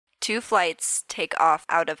2 flights take off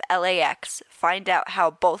out of LAX. Find out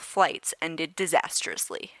how both flights ended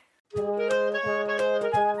disastrously.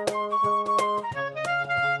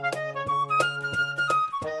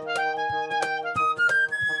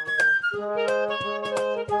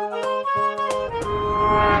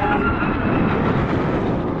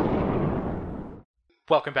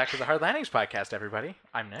 Welcome back to the Hard Landings Podcast, everybody.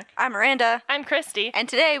 I'm Nick. I'm Miranda. I'm Christy. And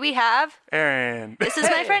today we have... Aaron. This is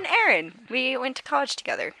my friend Aaron. We went to college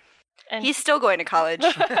together. And He's still going to college.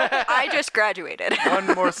 I just graduated. One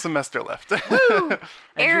more semester left.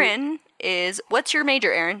 Aaron is... What's your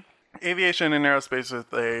major, Aaron? Aviation and aerospace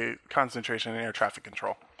with a concentration in air traffic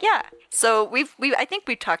control. Yeah. So I think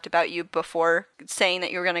we've talked about you before, saying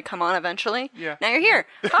that you were going to come on eventually. Yeah. Now you're here.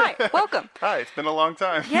 Hi. Welcome. Hi, it's been a long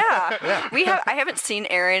time. Yeah. I haven't seen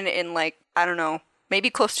Aaron in I don't know, maybe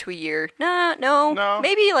close to a year. No.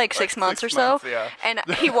 Maybe like 6 months or so. Yeah. And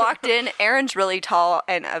he walked in. Aaron's really tall,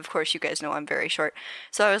 and of course you guys know I'm very short.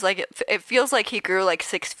 So I was like, it feels like he grew like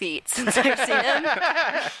 6 feet since I've seen him.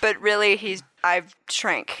 But really, I've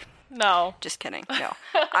shrank. no. Just kidding. No.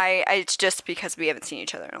 It's just because we haven't seen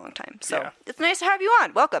each other in a long time. So Yeah. It's nice to have you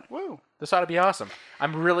on. Welcome. Woo. This ought to be awesome.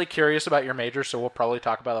 I'm really curious about your major, so we'll probably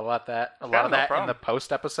talk about a lot of that no in problem. the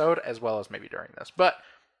post episode, as well as maybe during this. But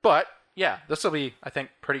yeah, this will be, I think,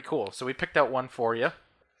 pretty cool. So we picked out one for you.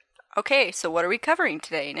 Okay, so what are we covering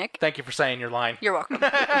today, Nick? Thank you for saying your line. You're welcome.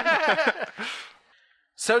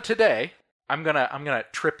 So today, I'm gonna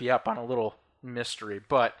trip you up on a little mystery,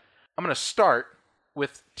 but I'm gonna start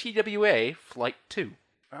with TWA Flight 2.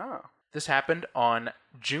 Oh. This happened on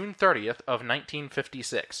June 30th of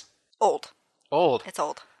 1956. Old. Old. It's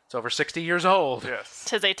old. It's over 60 years old. Yes.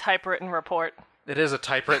 Tis a typewritten report. It is a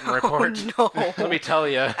typewritten report. No. Let me tell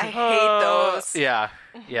you. I hate those. Yeah,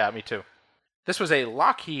 me too. This was a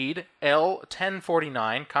Lockheed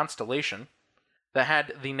L-1049 Constellation that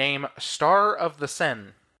had the name Star of the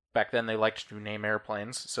Seine. Back then they liked to name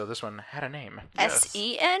airplanes, so this one had a name.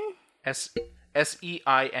 S-E-N?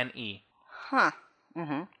 S-E-I-N-E. Huh.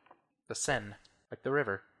 The Seine, like the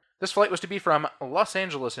river. This flight was to be from Los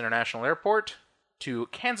Angeles International Airport to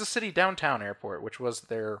Kansas City Downtown Airport, which was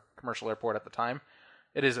their commercial airport at the time.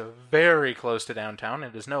 It is very close to downtown.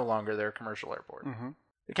 It is no longer their commercial airport.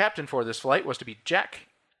 The captain for this flight was to be Jack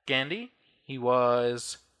Gandy. He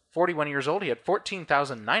was 41 years old. He had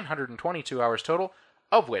 14,922 hours total,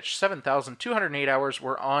 of which 7,208 hours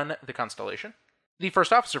were on the Constellation. The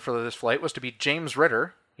first officer for this flight was to be James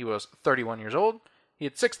Ritter. He was 31 years old. He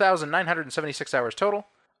had 6,976 hours total,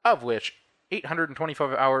 of which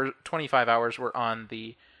 825 hours were on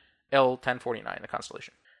the L-1049, the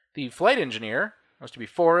Constellation. The flight engineer was to be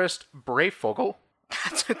Forrest Breyfogle.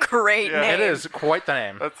 That's a great Yeah. name. It is quite the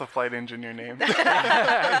name. That's a flight engineer name.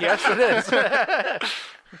 Yes, it is.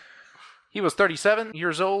 He was 37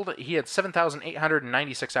 years old. He had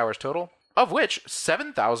 7,896 hours total, of which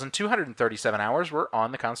 7,237 hours were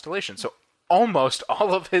on the Constellation. So almost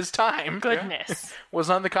all of his time Goodness. was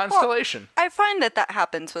on the Constellation. I find that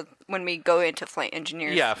happens when we go into flight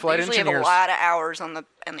engineers. Yeah, flight they usually engineers- have a lot of hours on the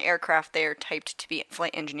aircraft they are typed to be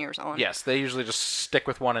flight engineers on. Yes, they usually just stick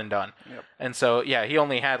with one and done. Yep. And so, yeah, he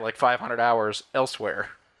only had like 500 hours elsewhere.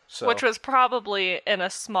 So, Which was probably in a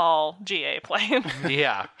small GA plane.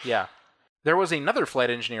 yeah. There was another flight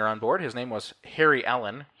engineer on board. His name was Harry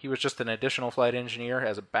Allen. He was just an additional flight engineer.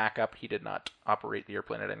 As a backup, he did not operate the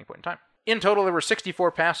airplane at any point in time. In total, there were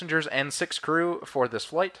 64 passengers and 6 crew for this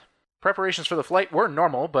flight. Preparations for the flight were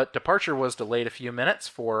normal, but departure was delayed a few minutes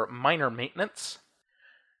for minor maintenance.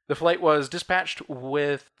 The flight was dispatched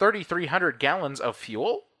with 3,300 gallons of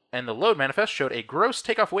fuel, and the load manifest showed a gross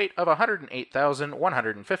takeoff weight of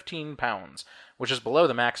 108,115 pounds, which is below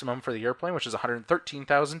the maximum for the airplane, which is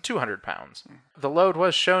 113,200 pounds. The load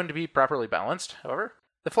was shown to be properly balanced, however.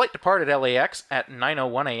 The flight departed LAX at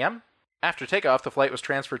 9:01 a.m. After takeoff, the flight was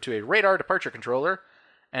transferred to a radar departure controller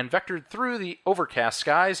and vectored through the overcast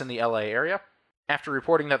skies in the LA area. After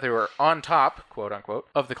reporting that they were on top, quote-unquote,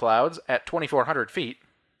 of the clouds at 2,400 feet,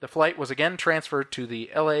 the flight was again transferred to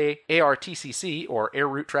the LA ARTCC, or Air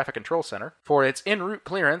Route Traffic Control Center, for its en route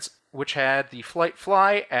clearance, which had the flight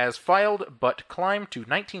fly as filed but climb to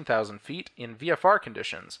 19,000 feet in VFR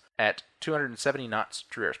conditions at 270 knots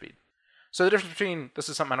true airspeed. So the difference between, this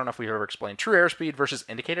is something I don't know if we've ever explained, true airspeed versus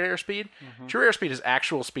indicated airspeed. True airspeed is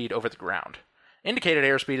actual speed over the ground. Indicated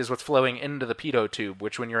airspeed is what's flowing into the pitot tube,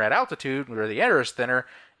 which when you're at altitude, where the air is thinner,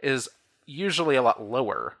 is usually a lot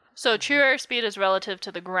lower. So true airspeed is relative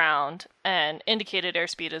to the ground, and indicated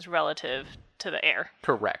airspeed is relative to the air.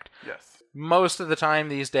 Correct. Yes. Most of the time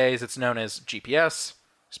these days, it's known as GPS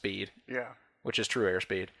speed, Yeah. which is true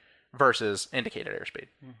airspeed, versus indicated airspeed.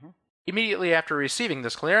 Immediately after receiving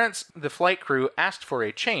this clearance, the flight crew asked for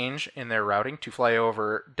a change in their routing to fly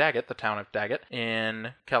over Daggett, the town of Daggett,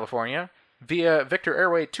 in California, via Victor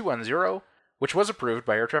Airway 210, which was approved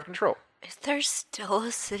by Air Traffic Control. Is there still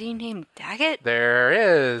a city named Daggett? There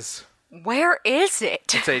is. Where is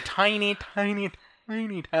it? It's a tiny, tiny,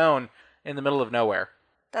 tiny town in the middle of nowhere.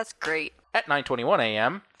 That's great. At 9:21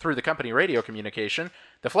 a.m., through the company radio communication,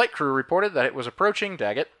 the flight crew reported that it was approaching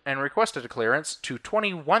Daggett and requested a clearance to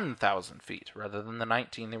 21,000 feet rather than the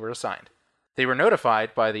 19 they were assigned. They were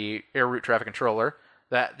notified by the air route traffic controller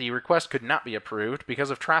that the request could not be approved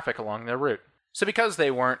because of traffic along their route. So because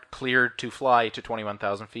they weren't cleared to fly to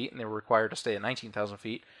 21,000 feet and they were required to stay at 19,000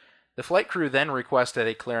 feet, the flight crew then requested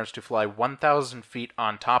a clearance to fly 1,000 feet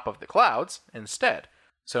on top of the clouds instead.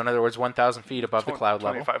 So in other words, 1,000 feet above the cloud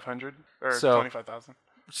level. 2,500 or So- 25,000.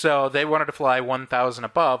 So they wanted to fly 1,000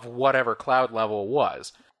 above whatever cloud level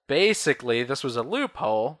was. Basically, this was a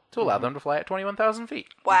loophole to allow them to fly at 21,000 feet.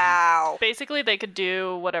 Wow. Basically, they could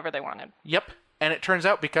do whatever they wanted. Yep. And it turns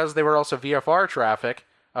out because they were also VFR traffic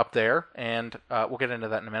up there, and we'll get into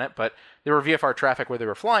that in a minute, but they were VFR traffic where they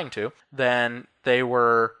were flying to, then they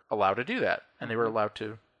were allowed to do that. And they were allowed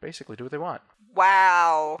to basically do what they want.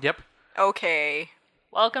 Wow. Yep. Okay.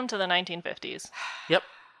 Welcome to the 1950s. Yep.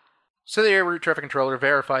 So the air route traffic controller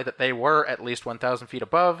verified that they were at least 1,000 feet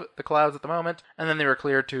above the clouds at the moment, and then they were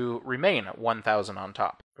cleared to remain 1,000 on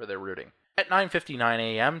top for their routing. At 9:59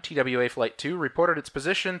 a.m., TWA Flight 2 reported its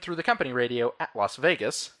position through the company radio at Las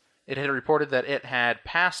Vegas. It had reported that it had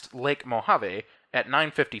passed Lake Mojave at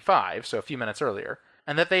 9:55, so a few minutes earlier,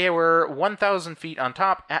 and that they were 1,000 feet on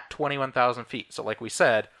top at 21,000 feet. So like we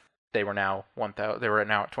said, they were now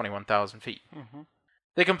at 21,000 feet.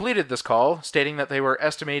 They completed this call, stating that they were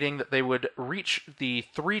estimating that they would reach the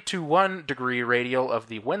 321 degree radial of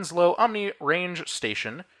the Winslow Omni Range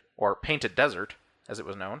Station, or Painted Desert, as it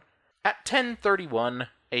was known, at 10:31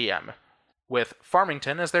 a.m., with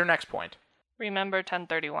Farmington as their next point. Remember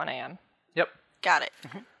 10:31 a.m. Yep. Got it.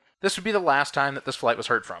 This would be the last time that this flight was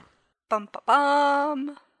heard from. Bum ba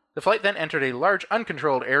bum. The flight then entered a large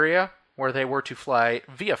uncontrolled area where they were to fly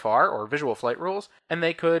VFR, or visual flight rules, and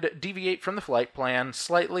they could deviate from the flight plan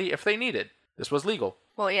slightly if they needed. This was legal.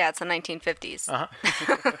 Well, yeah, it's the 1950s.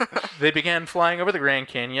 They began flying over the Grand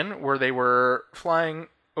Canyon, where they were flying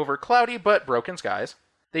over cloudy but broken skies.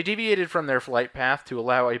 They deviated from their flight path to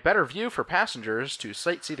allow a better view for passengers to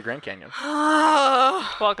sightsee the Grand Canyon.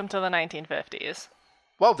 Welcome to the 1950s.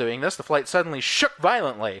 While doing this, the flight suddenly shook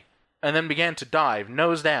violently, and then began to dive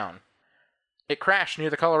nose down. It crashed near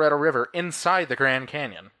the Colorado River inside the Grand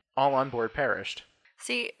Canyon. All on board perished.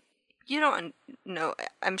 See, you don't know.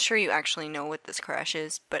 I'm sure you actually know what this crash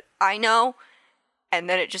is, but I know, and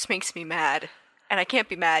then it just makes me mad. And I can't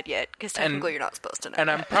be mad yet, because technically you're not supposed to know. And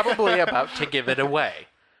I'm probably about to give it away,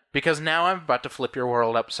 because now I'm about to flip your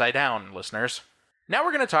world upside down, listeners. Now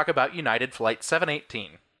we're going to talk about United Flight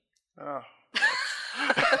 718. Oh.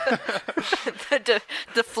 the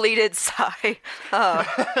deflated sigh.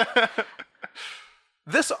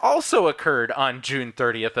 This also occurred on June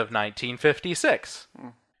 30th of 1956.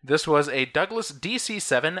 This was a Douglas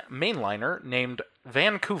DC-7 mainliner named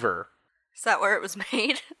Vancouver. Is that where it was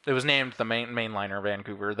made? It was named the mainliner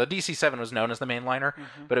Vancouver. The DC-7 was known as the mainliner,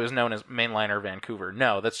 but it was known as mainliner Vancouver.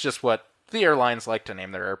 No, that's just what the airlines like to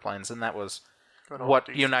name their airplanes, and that was what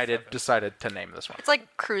DC-7. United decided to name this one. It's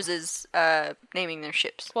like cruises naming their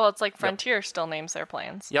ships. Well, it's like Frontier still names their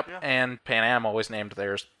planes. Yep, and Pan Am always named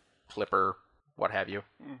theirs Flipper, what have you.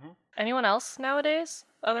 Anyone else nowadays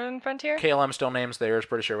other than Frontier? KLM still names theirs,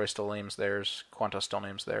 British Airways still names theirs, Qantas still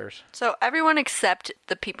names theirs. So everyone except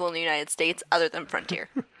the people in the United States other than Frontier.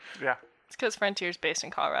 Yeah. It's because Frontier's based in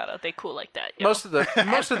Colorado. They cool like that. Yo. Most of the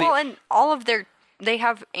Well, and all of they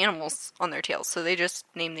have animals on their tails, so they just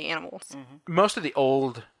name the animals. most of the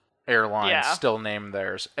old airlines Yeah. still name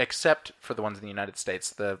theirs, except for the ones in the United States.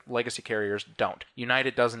 The legacy carriers don't.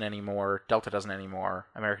 United doesn't anymore, Delta doesn't anymore,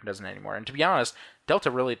 American doesn't anymore. And to be honest, Delta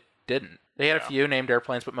really didn't. They had a few named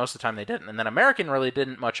airplanes, but most of the time they didn't. And then American really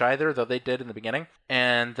didn't much either, though they did in the beginning.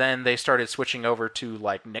 And then they started switching over to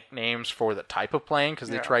like nicknames for the type of plane because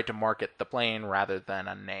they tried to market the plane rather than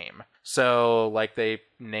a name. So like they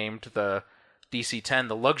named the DC-10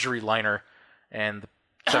 the luxury liner and the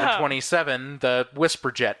 727 the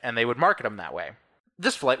Whisper Jet, and they would market them that way.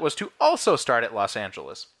 This flight was to also start at Los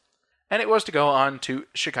Angeles, and it was to go on to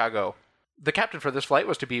Chicago. The captain for this flight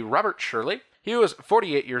was to be Robert Shirley. He was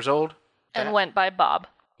 48 years old. and went by Bob.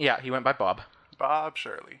 Yeah, he went by Bob. Bob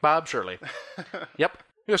Shirley. Bob Shirley. Yep.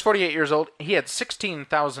 He was 48 years old. He had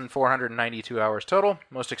 16,492 hours total,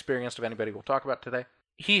 most experienced of anybody we'll talk about today.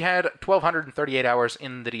 He had 1,238 hours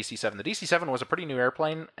in the DC-7. The DC-7 was a pretty new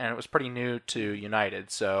airplane, and it was pretty new to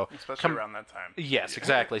United, so... Especially around that time. Yes,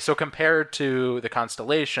 exactly. So compared to the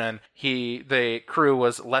Constellation, the crew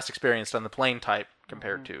was less experienced on the plane type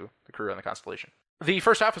compared to the crew on the Constellation. The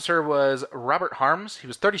first officer was Robert Harms. He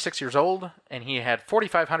was 36 years old, and he had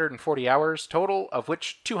 4,540 hours total, of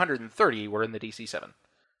which 230 were in the DC-7.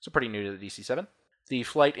 So pretty new to the DC-7. The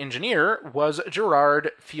flight engineer was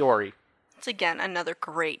Gerard Fiore. It's again another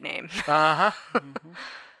great name.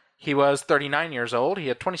 He was 39 years old. He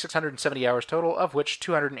had 2,670 hours total, of which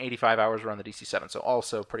 285 hours were on the DC-7, so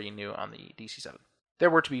also pretty new on the DC-7. There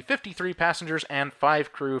were to be 53 passengers and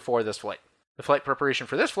 5 crew for this flight. The flight preparation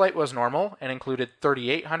for this flight was normal and included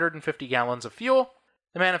 3,850 gallons of fuel.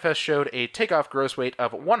 The manifest showed a takeoff gross weight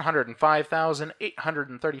of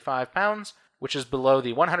 105,835 pounds, which is below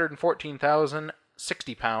the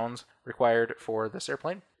 114,060 pounds required for this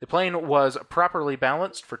airplane. The plane was properly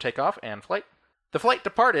balanced for takeoff and flight. The flight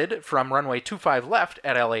departed from runway 25 left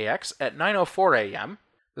at LAX at 9:04 a.m.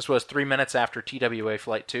 This was 3 minutes after TWA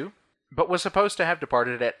Flight 2, but was supposed to have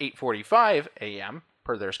departed at 8:45 a.m.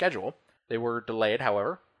 per their schedule. They were delayed,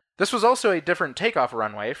 however. This was also a different takeoff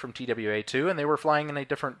runway from TWA 2, and they were flying in a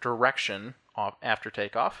different direction after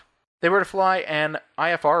takeoff. They were to fly an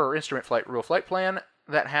IFR, or Instrument Flight Rule Flight Plan,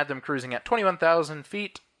 that had them cruising at 21,000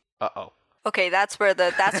 feet. Uh-oh. Okay, that's where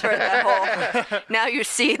the whole... Now you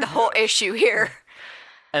see the whole issue here.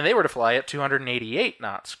 And they were to fly at 288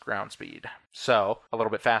 knots ground speed. So, a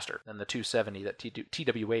little bit faster than the 270 that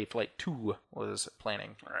TWA Flight 2 was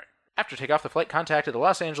planning. Right. After takeoff, the flight contacted the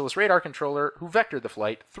Los Angeles radar controller, who vectored the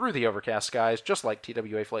flight through the overcast skies, just like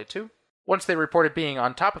TWA Flight 2. Once they reported being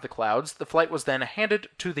on top of the clouds, the flight was then handed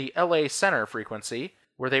to the LA Center frequency,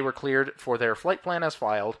 where they were cleared for their flight plan as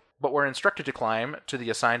filed, but were instructed to climb to the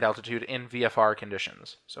assigned altitude in VFR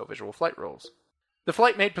conditions, so visual flight rules. The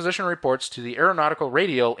flight made position reports to the Aeronautical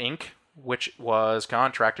Radio Inc., which was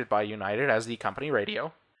contracted by United as the company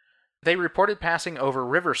radio. They reported passing over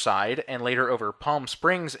Riverside and later over Palm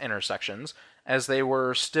Springs intersections as they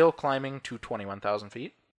were still climbing to 21,000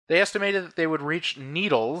 feet. They estimated that they would reach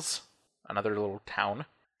Needles, another little town,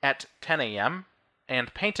 at 10 a.m.,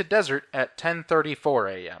 and Painted Desert at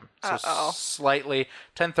 10:34 a.m. So slightly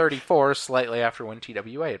 10:34, slightly after when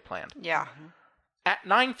TWA had planned. Yeah. At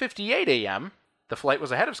 9:58 a.m., the flight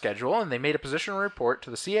was ahead of schedule, and they made a position report to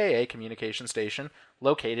the CAA communication station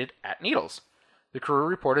located at Needles. The crew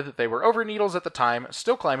reported that they were over Needles at the time,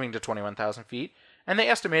 still climbing to 21,000 feet, and they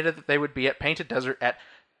estimated that they would be at Painted Desert at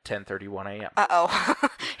 10:31 a.m. Uh-oh.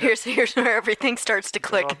 Here's where everything starts to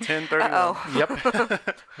click. 10:31. Uh-oh. Yep.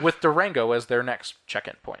 With Durango as their next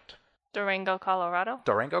check-in point. Durango, Colorado?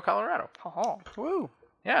 Durango, Colorado. Oh. Woo.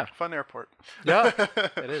 Yeah. Fun airport. Yeah,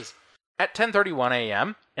 it is. At 10:31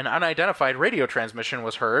 a.m., an unidentified radio transmission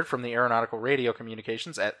was heard from the Aeronautical Radio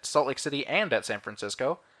Communications at Salt Lake City and at San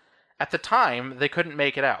Francisco. At the time, they couldn't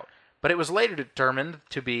make it out, but it was later determined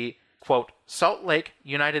to be, quote, Salt Lake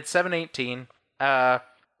United 718,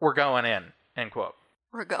 we're going in, end quote.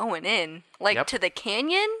 We're going in? Like, Yep. to the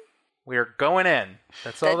canyon? We're going in.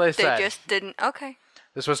 That's all they said. They just didn't... Okay.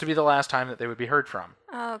 This was to be the last time that they would be heard from.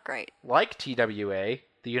 Oh, great. Like TWA,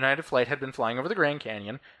 the United flight had been flying over the Grand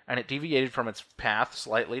Canyon, and it deviated from its path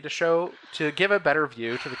slightly to give a better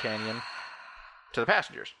view to the canyon to the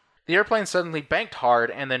passengers. The airplane suddenly banked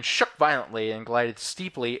hard and then shook violently and glided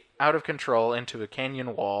steeply out of control into a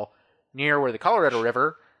canyon wall near where the Colorado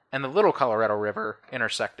River and the Little Colorado River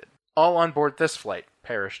intersected. All on board this flight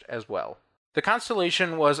perished as well. The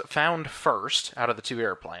Constellation was found first out of the two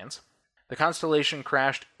airplanes. The Constellation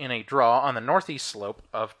crashed in a draw on the northeast slope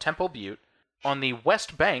of Temple Butte on the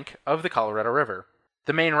west bank of the Colorado River.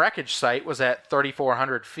 The main wreckage site was at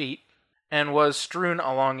 3,400 feet and was strewn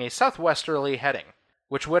along a southwesterly heading,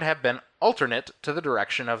 which would have been alternate to the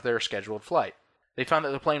direction of their scheduled flight. They found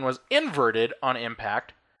that the plane was inverted on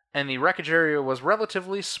impact, and the wreckage area was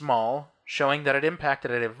relatively small, showing that it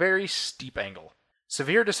impacted at a very steep angle.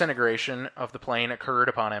 Severe disintegration of the plane occurred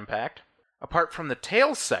upon impact. Apart from the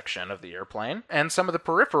tail section of the airplane, and some of the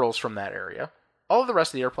peripherals from that area, all of the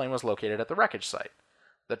rest of the airplane was located at the wreckage site.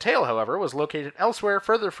 The tail, however, was located elsewhere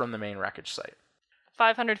further from the main wreckage site.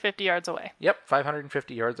 550 yards away, Yep,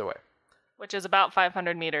 550 yards away. which is about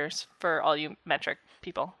 500 meters for all you metric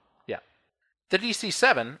people. Yeah. The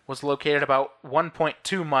DC-7 was located about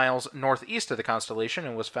 1.2 miles northeast of the Constellation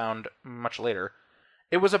and was found much later.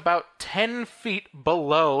 It was about 10 feet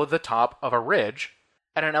below the top of a ridge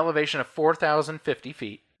at an elevation of 4,050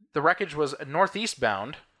 feet. The wreckage was northeast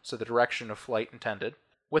bound, so the direction of flight intended,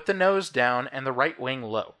 with the nose down and the right wing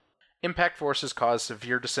low. Impact forces caused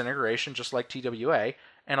severe disintegration, just like TWA,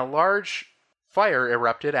 and a large Fire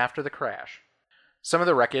erupted after the crash. Some of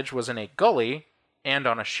the wreckage was in a gully and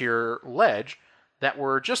on a sheer ledge that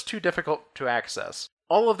were just too difficult to access.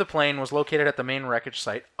 All of the plane was located at the main wreckage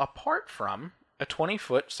site, apart from a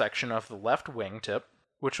 20-foot section of the left wingtip,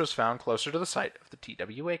 which was found closer to the site of the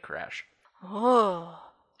TWA crash. Oh.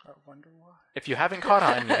 I wonder why. If you haven't caught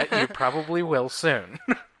on yet, you probably will soon.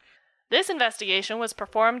 This investigation was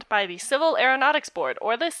performed by the Civil Aeronautics Board,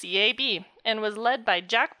 or the CAB, and was led by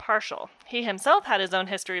Jack Parshall. He himself had his own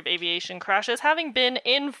history of aviation crashes, having been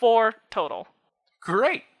in 4 total.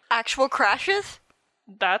 Great. Actual crashes?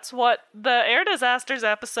 That's what the air disasters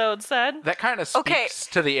episode said. That kind of speaks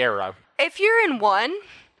to the era. If you're in 1,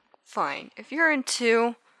 fine. If you're in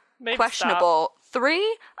 2, Maybe questionable.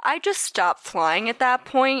 3, I just stop flying at that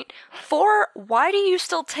point. 4, why do you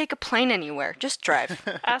still take a plane anywhere? Just drive.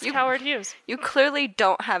 Ask Howard Hughes. You clearly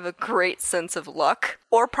don't have a great sense of luck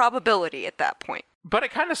or probability at that point. But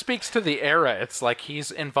it kind of speaks to the era. It's like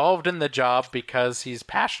he's involved in the job because he's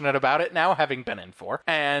passionate about it now, having been in 4.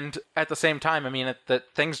 And at the same time, I mean,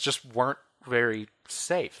 that things just weren't very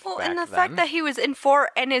safe. Well, back and the then. fact that he was in 4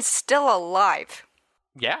 and is still alive.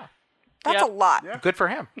 Yeah. That's Yep. a lot. Yeah. Good for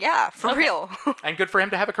him. Yeah, for real. And good for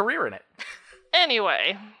him to have a career in it.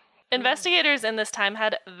 Anyway, investigators in this time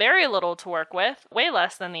had very little to work with, way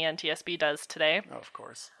less than the NTSB does today. Oh, of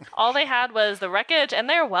course. All they had was the wreckage and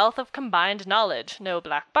their wealth of combined knowledge. No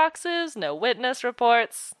black boxes, no witness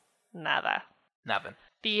reports, nada. Nothing.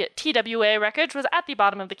 The TWA wreckage was at the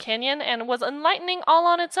bottom of the canyon and was enlightening all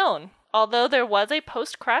on its own. Although there was a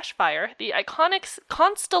post-crash fire, the iconic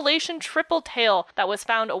Constellation triple tail that was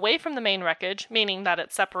found away from the main wreckage, meaning that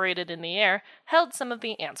it separated in the air, held some of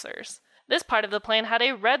the answers. This part of the plane had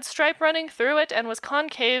a red stripe running through it and was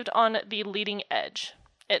concaved on the leading edge.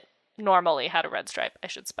 It normally had a red stripe, I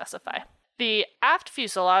should specify. The aft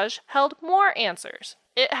fuselage held more answers.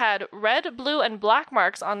 It had red, blue, and black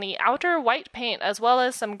marks on the outer white paint, as well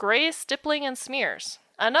as some gray stippling and smears.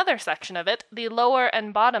 Another section of it, the lower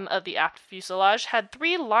and bottom of the aft fuselage, had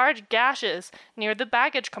 3 large gashes near the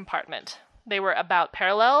baggage compartment. They were about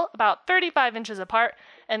parallel, about 35 inches apart,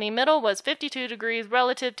 and the middle was 52 degrees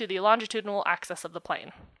relative to the longitudinal axis of the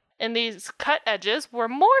plane. In these cut edges were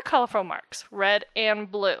more colorful marks, red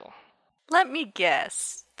and blue. Let me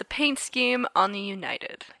guess. The paint scheme on the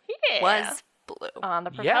United was blue. On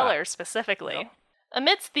the propeller, specifically.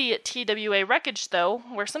 Amidst the TWA wreckage, though,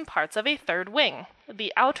 were some parts of a third wing,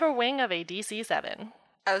 the outer wing of a DC-7.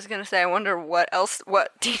 I was gonna say, I wonder what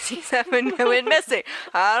DC-7 went missing.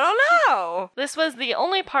 I don't know. This was the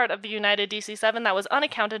only part of the United DC-7 that was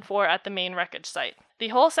unaccounted for at the main wreckage site. The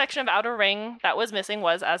whole section of outer ring that was missing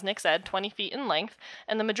was, as Nick said, 20 feet in length,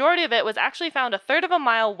 and the majority of it was actually found a third of a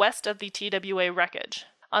mile west of the TWA wreckage.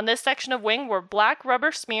 On this section of wing were black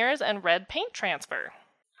rubber smears and red paint transfer.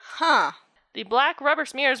 Huh. The black rubber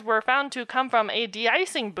smears were found to come from a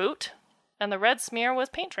de-icing boot, and the red smear was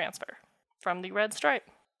paint transfer from the red stripe.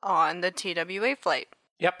 On the TWA flight.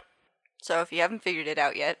 Yep. So if you haven't figured it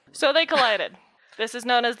out yet. So they collided. This is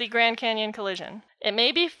known as the Grand Canyon collision. It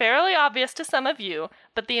may be fairly obvious to some of you,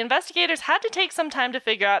 but the investigators had to take some time to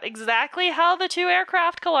figure out exactly how the 2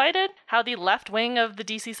 aircraft collided, how the left wing of the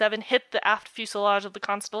DC-7 hit the aft fuselage of the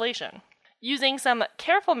Constellation. Using some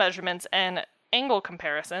careful measurements and angle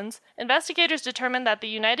comparisons, investigators determined that the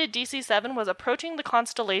United DC-7 was approaching the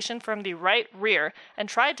Constellation from the right rear and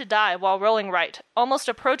tried to dive while rolling right, almost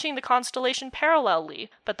approaching the Constellation parallelly,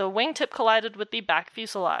 but the wingtip collided with the back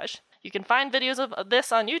fuselage. You can find videos of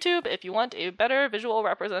this on YouTube if you want a better visual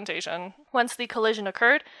representation. Once the collision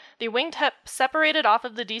occurred, the wingtip separated off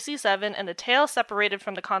of the DC-7 and the tail separated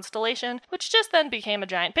from the Constellation, which just then became a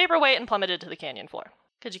giant paperweight and plummeted to the canyon floor.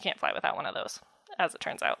 Because you can't fly without one of those, as it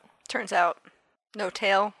turns out. Turns out, no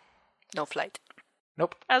tail, no flight.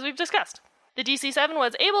 Nope. As we've discussed. The DC-7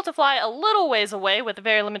 was able to fly a little ways away with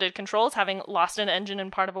very limited controls, having lost an engine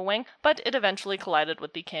and part of a wing, but it eventually collided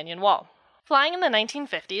with the canyon wall. Flying in the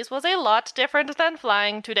 1950s was a lot different than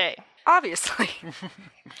flying today. Obviously.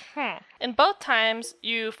 In both times,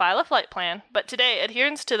 you file a flight plan, but today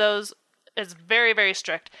adherence to those is very, very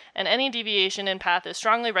strict, and any deviation in path is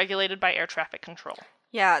strongly regulated by air traffic control.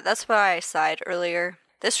 Yeah, that's why I sighed earlier.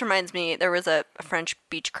 This reminds me, there was a French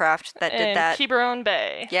Beechcraft that did that. In Quiberon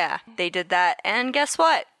Bay. Yeah, they did that, and guess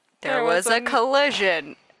what? There was a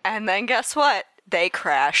collision, and then guess what? They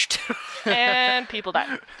crashed. And people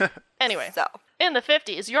died. Anyway. So. In the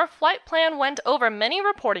 50s, your flight plan went over many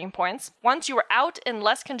reporting points. Once you were out in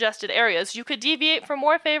less congested areas, you could deviate for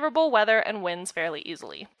more favorable weather and winds fairly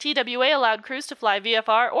easily. TWA allowed crews to fly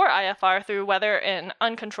VFR or IFR through weather in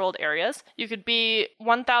uncontrolled areas. You could be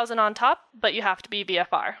 1,000 on top, but you have to be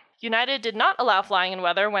VFR. United did not allow flying in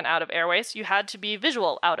weather when out of airways. You had to be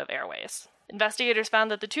visual out of airways. Investigators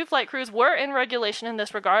found that the 2 flight crews were in regulation in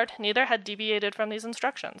this regard. Neither had deviated from these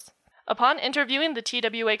instructions. Upon interviewing the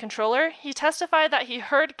TWA controller, he testified that he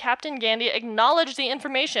heard Captain Gandy acknowledge the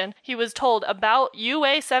information he was told about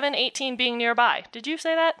UA-718 being nearby. Did you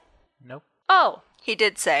say that? Nope. Oh. He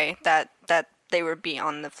did say that they would be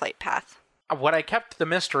on the flight path. What I kept the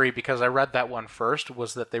mystery, because I read that one first,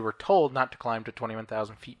 was that they were told not to climb to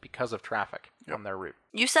 21,000 feet because of traffic on their route.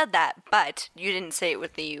 You said that, but you didn't say it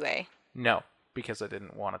with the UA. No, because I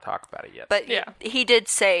didn't want to talk about it yet. But Yeah. he did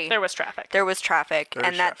say There was traffic.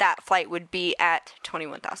 and that flight would be at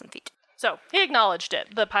 21,000 feet. So, he acknowledged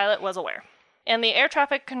it. The pilot was aware. And the air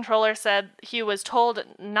traffic controller said he was told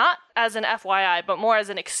not as an FYI, but more as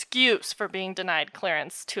an excuse for being denied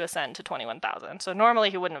clearance to ascend to 21,000. So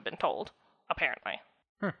normally he wouldn't have been told, apparently.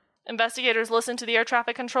 Investigators listened to the air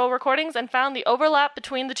traffic control recordings and found the overlap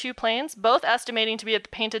between the 2 planes, both estimating to be at the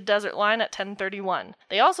Painted Desert line at 10:31.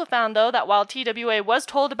 They also found, though, that while TWA was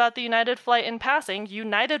told about the United flight in passing,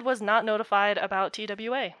 United was not notified about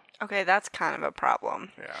TWA. Okay, that's kind of a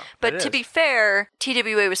problem. Yeah. But It to is. be fair,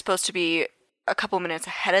 TWA was supposed to be a couple minutes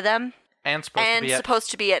ahead of them And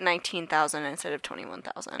supposed to be at 19,000 instead of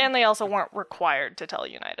 21,000. And they also weren't required to tell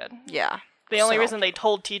United. yeah. The only So, reason they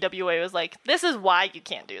told TWA was like, this is why you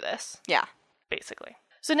can't do this. Yeah. Basically.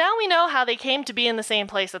 So now we know how they came to be in the same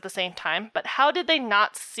place at the same time, but how did they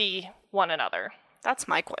not see one another? That's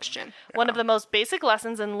my question. One of the most basic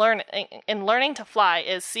lessons in learning to fly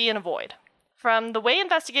is see and avoid. From the way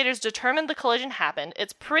investigators determined the collision happened,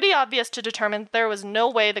 it's pretty obvious to determine there was no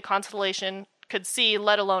way the Constellation could see,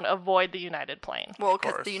 let alone avoid the United plane. Well,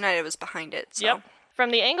 because course. the United was behind it. So. Yep.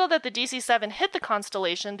 From the angle that the DC-7 hit the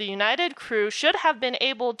Constellation, the United crew should have been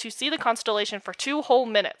able to see the Constellation for 2 whole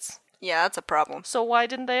minutes. Yeah, that's a problem. So why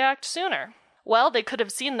didn't they act sooner? Well, they could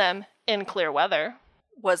have seen them in clear weather.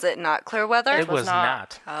 Was it not clear weather? It was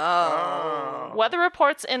not. not. Oh. Weather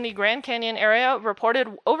reports in the Grand Canyon area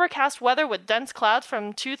reported overcast weather with dense clouds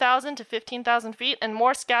from 2,000 to 15,000 feet and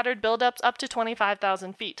more scattered buildups up to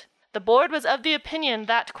 25,000 feet. The board was of the opinion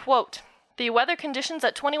that, quote, the weather conditions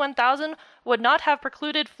at 21,000 would not have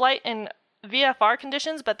precluded flight in VFR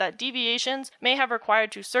conditions, but that deviations may have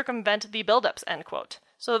required to circumvent the buildups, end quote.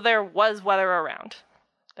 So there was weather around.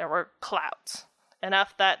 There were clouds.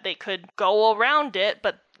 Enough that they could go around it,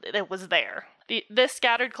 but it was there. This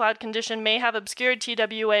scattered cloud condition may have obscured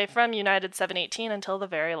TWA from United 718 until the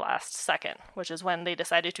very last second, which is when they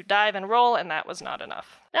decided to dive and roll, and that was not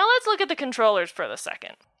enough. Now let's look at the controllers for the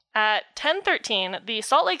second. At 10:13, the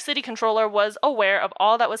Salt Lake City controller was aware of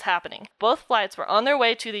all that was happening. Both flights were on their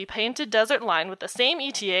way to the Painted Desert line with the same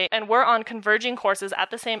ETA and were on converging courses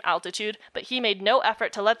at the same altitude, but he made no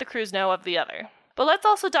effort to let the crews know of the other. But let's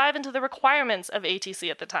also dive into the requirements of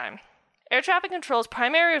ATC at the time. Air traffic control's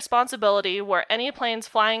primary responsibility were any planes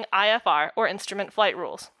flying IFR, or instrument flight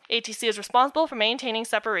rules. ATC is responsible for maintaining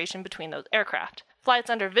separation between those aircraft. Flights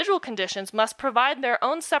under visual conditions must provide their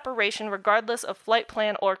own separation regardless of flight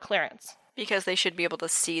plan or clearance. Because they should be able to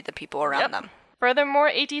see the people around Yep. them. Furthermore,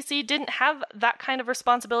 ATC didn't have that kind of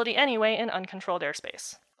responsibility anyway in uncontrolled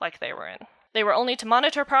airspace, like they were in. They were only to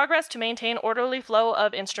monitor progress to maintain orderly flow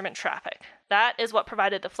of instrument traffic. That is what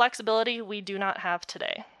provided the flexibility we do not have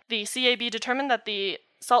today. The CAB determined that the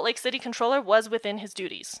Salt Lake City controller was within his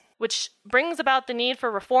duties, which brings about the need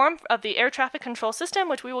for reform of the air traffic control system,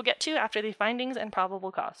 which we will get to after the findings and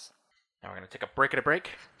probable cause. Now we're going to take a break at a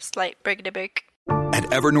break. Slight break. At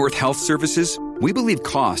Evernorth Health Services, we believe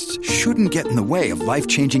costs shouldn't get in the way of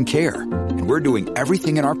life-changing care, and we're doing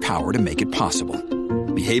everything in our power to make it possible.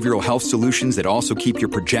 Behavioral health solutions that also keep your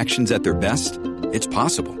projections at their best? It's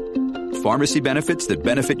possible. Pharmacy benefits that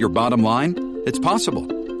benefit your bottom line? It's possible.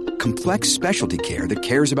 Complex specialty care that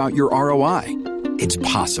cares about your ROI? It's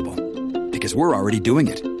possible. Because we're already doing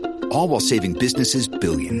it. All while saving businesses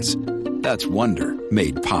billions. That's Wonder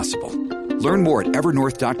made possible. Learn more at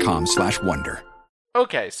evernorth.com/wonder.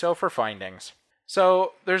 Okay, so for findings.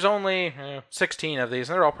 So there's only 16 of these,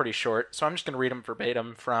 and they're all pretty short, so I'm just going to read them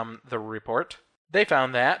verbatim from the report. They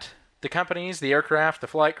found that the companies, the aircraft, the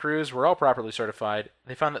flight crews were all properly certified.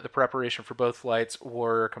 They found that the preparation for both flights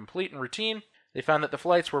were complete and routine. They found that the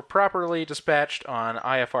flights were properly dispatched on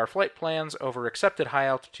IFR flight plans over accepted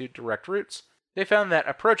high-altitude direct routes. They found that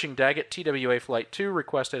approaching Daggett, TWA Flight 2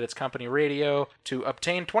 requested its company radio to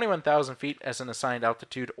obtain 21,000 feet as an assigned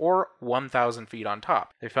altitude or 1,000 feet on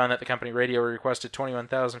top. They found that the company radio requested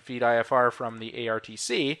 21,000 feet IFR from the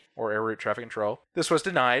ARTC, or Air Route Traffic Control. This was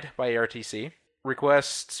denied by ARTC.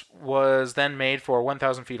 Requests was then made for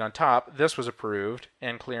 1,000 feet on top. This was approved,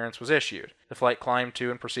 and clearance was issued. The flight climbed to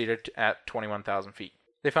and proceeded at 21,000 feet.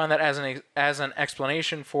 They found that as an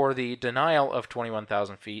explanation for the denial of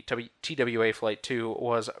 21,000 feet, TWA Flight 2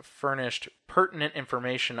 was furnished pertinent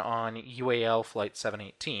information on UAL Flight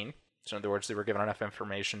 718. So in other words, they were given enough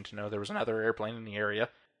information to know there was another airplane in the area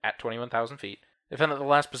at 21,000 feet. They found that the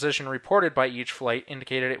last position reported by each flight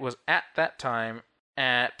indicated it was at that time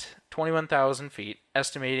at 21,000 feet,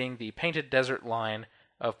 estimating the Painted Desert line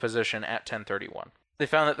of position at 1031. They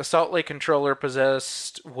found that the Salt Lake controller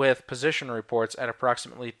possessed with position reports at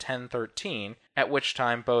approximately 1013, at which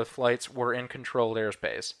time both flights were in controlled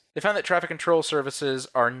airspace. They found that traffic control services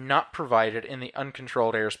are not provided in the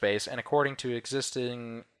uncontrolled airspace, and according to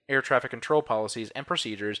existing air traffic control policies and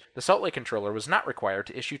procedures, the Salt Lake controller was not required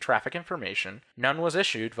to issue traffic information. None was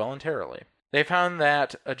issued voluntarily. They found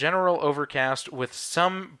that a general overcast with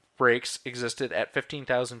some breaks existed at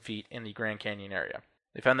 15,000 feet in the Grand Canyon area.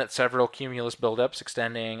 They found that several cumulus buildups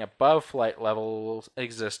extending above flight levels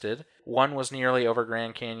existed. One was nearly over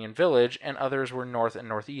Grand Canyon Village, and others were north and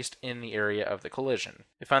northeast in the area of the collision.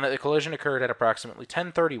 They found that the collision occurred at approximately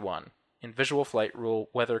 1031 in visual flight rule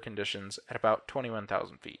weather conditions at about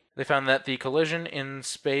 21,000 feet. They found that the collision in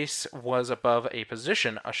space was above a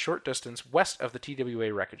position a short distance west of the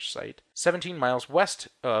TWA wreckage site, 17 miles west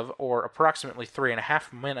of, or approximately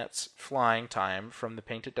 3.5 minutes flying time from the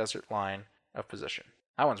Painted Desert line of position.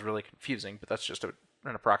 That one's really confusing, but that's just an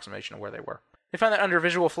approximation of where they were. They found that under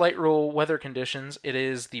visual flight rule weather conditions, it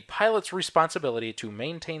is the pilot's responsibility to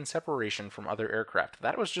maintain separation from other aircraft.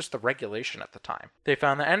 That was just the regulation at the time. They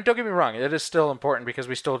found that, and don't get me wrong, it is still important because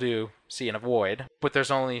we still do see and avoid, but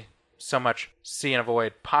there's only so much see and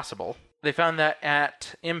avoid possible. They found that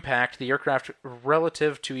at impact, the aircraft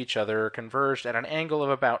relative to each other converged at an angle of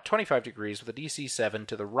about 25 degrees with the DC-7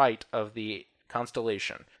 to the right of the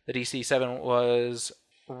Constellation. The DC-7 was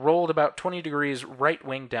rolled about 20 degrees right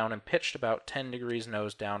wing down and pitched about 10 degrees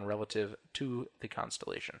nose down relative to the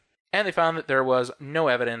Constellation. And they found that there was no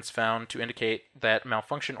evidence found to indicate that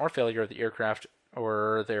malfunction or failure of the aircraft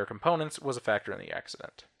or their components was a factor in the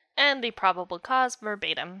accident. And the probable cause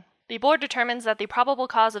verbatim. The board determines that the probable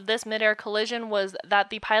cause of this mid-air collision was that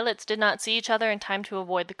the pilots did not see each other in time to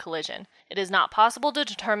avoid the collision. It is not possible to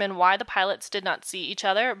determine why the pilots did not see each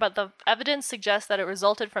other, but the evidence suggests that it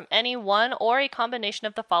resulted from any one or a combination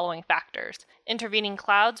of the following factors: intervening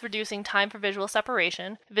clouds reducing time for visual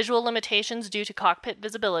separation, visual limitations due to cockpit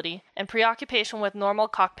visibility, and preoccupation with normal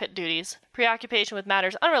cockpit duties, preoccupation with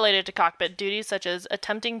matters unrelated to cockpit duties such as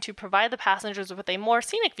attempting to provide the passengers with a more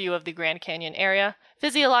scenic view of the Grand Canyon area,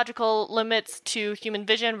 physiological limits to human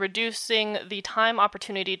vision reducing the time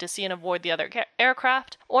opportunity to see and avoid the other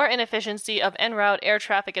aircraft, or inefficiency of en route air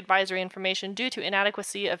traffic advisory information due to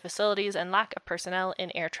inadequacy of facilities and lack of personnel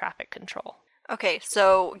in air traffic control. Okay,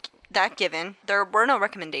 so that given, there were no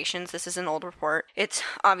recommendations. This is an old report. It's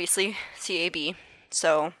obviously CAB.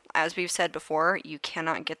 So, as we've said before, you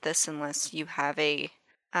cannot get this unless you have a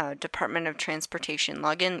Department of Transportation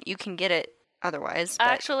login. You can get it otherwise. But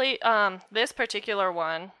Actually, this particular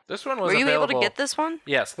one. This one was were you available. able to get this one?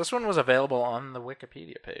 Yes, this one was available on the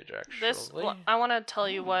Wikipedia page, actually. I want to tell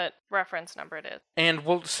you what reference number it is. And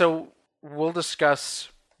we'll discuss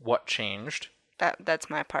what changed. That's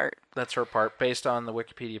my part. That's her part, based on the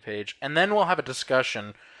Wikipedia page. And then we'll have a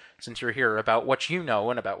discussion, since you're here, about what you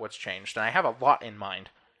know and about what's changed. And I have a lot in mind.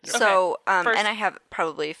 So, First, and I have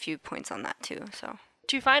probably a few points on that too, so.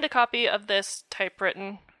 to find a copy of this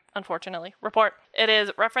typewritten, unfortunately, report, it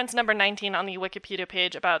is reference number 19 on the Wikipedia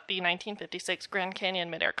page about the 1956 Grand Canyon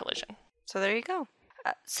mid-air collision. So there you go.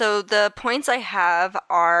 So the points I have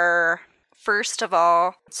are, first of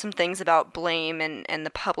all, some things about blame and the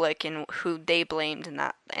public and who they blamed in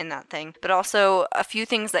that thing. But also a few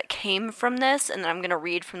things that came from this, and then I'm going to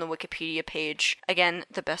read from the Wikipedia page, again,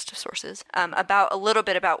 the best of sources, about a little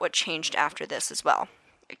bit about what changed after this as well.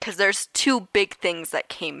 Because there's two big things that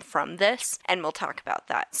came from this, and we'll talk about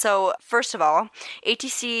that. So, first of all,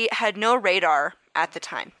 ATC had no radar at the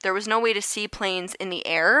time. There was no way to see planes in the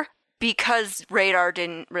air because radar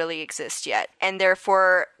didn't really exist yet. And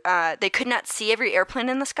therefore, they could not see every airplane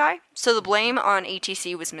in the sky. So the blame on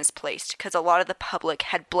ATC was misplaced because a lot of the public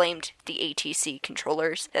had blamed the ATC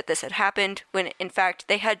controllers that this had happened, when in fact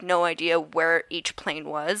they had no idea where each plane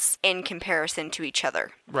was in comparison to each other.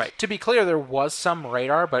 Right. To be clear, there was some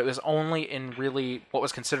radar, but it was only in really what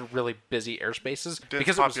was considered really busy airspaces.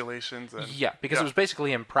 Dense populations. Because it was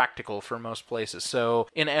basically impractical for most places. So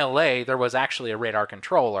in LA, there was actually a radar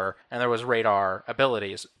controller and there was radar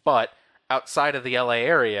abilities, but outside of the LA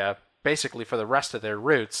area, basically for the rest of their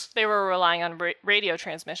routes, They were relying on radio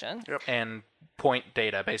transmission. and point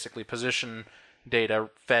data, basically position data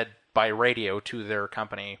fed by radio to their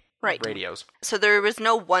company Right. radios. So there was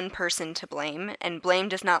no one person to blame, and blame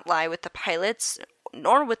does not lie with the pilots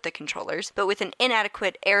nor with the controllers, but with an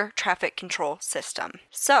inadequate air traffic control system.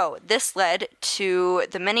 So this led to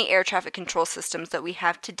the many air traffic control systems that we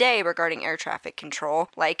have today regarding air traffic control,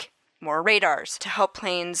 like more radars to help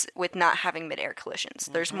planes with not having mid-air collisions.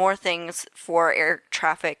 There's more things for air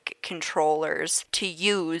traffic controllers to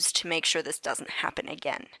use to make sure this doesn't happen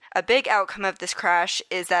again. A big outcome of this crash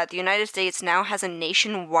is that the United States now has a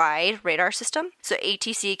nationwide radar system, so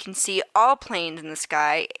ATC can see all planes in the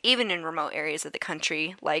sky, even in remote areas of the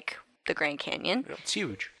country, like the Grand Canyon. It's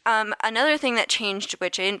huge. Another thing that changed,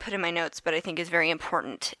 which I didn't put in my notes, but I think is very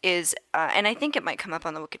important, is, and I think it might come up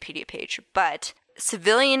on the Wikipedia page, but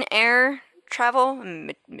civilian air travel,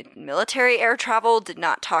 military air travel did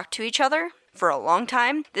not talk to each other for a long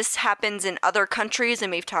time. This happens in other countries,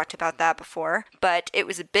 and we've talked about that before, but it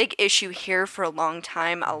was a big issue here for a long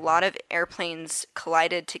time. A lot of airplanes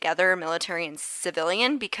collided together, military and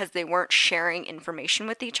civilian, because they weren't sharing information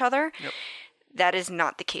with each other. Yep. That is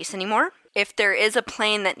not the case anymore. If there is a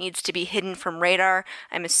plane that needs to be hidden from radar,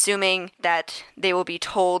 I'm assuming that they will be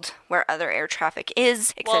told where other air traffic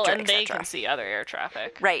is, etc., Well, and they etc. can see other air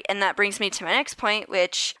traffic. Right, and that brings me to my next point,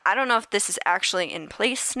 which I don't know if this is actually in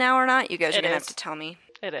place now or not. You guys are It going to is. have to tell me.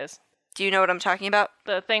 It is. Do you know what I'm talking about?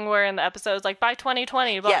 The thing where in the episode's like, by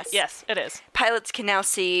 2020, but Yes. yes, it is. Pilots can now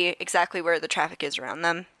see exactly where the traffic is around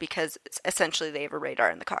them because essentially they have a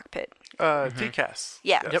radar in the cockpit. TCAS.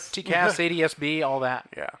 Yeah. Yep, TCAS, ADS-B, all that.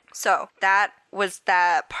 Yeah. So that was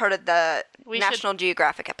that part of the National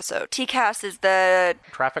Geographic episode. TCAS is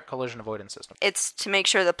Traffic Collision Avoidance System. it's to make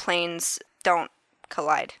sure the planes don't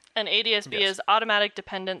collide. And ADS-B Yes. is Automatic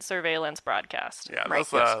Dependent Surveillance Broadcast. Yeah, Right.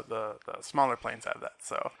 those, the smaller planes have that,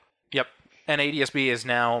 so. Yep. And ADS-B is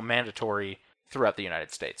now mandatory throughout the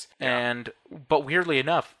United States. But weirdly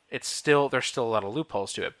enough, there's still a lot of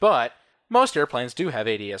loopholes to it. But most airplanes do have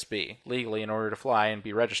ADS-B. Legally, in order to fly and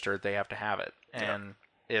be registered, they have to have it. And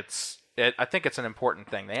I think it's an important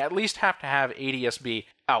thing. They at least have to have ADS-B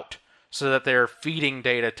out so that they're feeding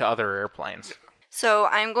data to other airplanes. So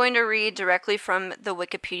I'm going to read directly from the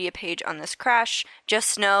Wikipedia page on this crash.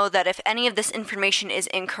 Just know that if any of this information is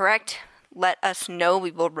incorrect, let us know.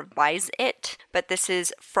 We will revise it. But this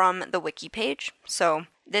is from the wiki page. So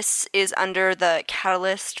this is under the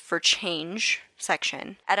Catalyst for Change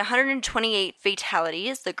section. At 128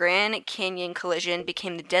 fatalities, the Grand Canyon collision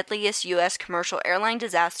became the deadliest U.S. commercial airline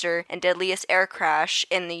disaster and deadliest air crash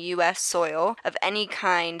in the U.S. soil of any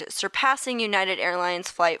kind, surpassing United Airlines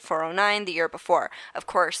Flight 409 the year before. Of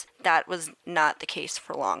course, that was not the case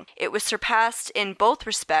for long. It was surpassed in both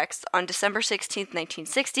respects on December 16,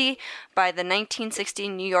 1960, by the 1960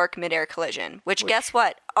 New York mid-air collision, which guess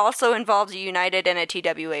what? Also involved a United and a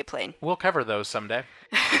TWA plane. We'll cover those someday.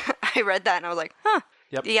 I read that and I was like, huh.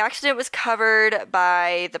 Yep. The accident was covered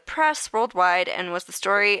by the press worldwide and was the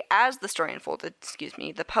story, as the story unfolded,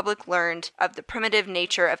 the public learned of the primitive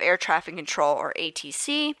nature of air traffic control, or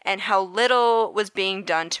ATC, and how little was being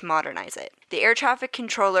done to modernize it. The air traffic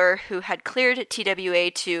controller who had cleared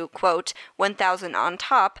TWA to, quote, 1,000 on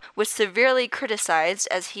top, was severely criticized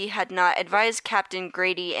as he had not advised Captain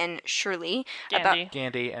Grady and Shirley about...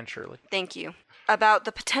 Gandy and Shirley. Thank you. About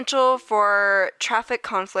the potential for traffic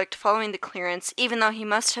conflict following the clearance, even though he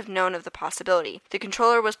must have known of the possibility. The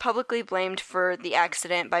controller was publicly blamed for the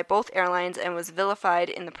accident by both airlines and was vilified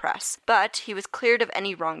in the press, but he was cleared of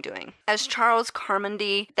any wrongdoing. As Charles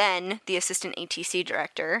Carmody, then the assistant ATC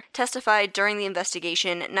director, testified during the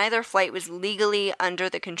investigation, neither flight was legally under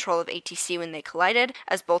the control of ATC when they collided,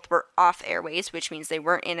 as both were off airways, which means they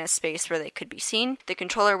weren't in a space where they could be seen. The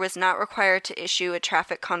controller was not required to issue a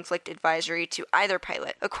traffic conflict advisory to either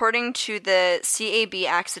pilot. According to the CAB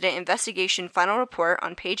Accident Investigation Final Report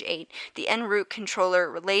on page 8, the en route controller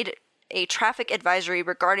relayed a traffic advisory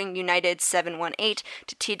regarding United 718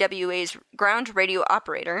 to TWA's ground radio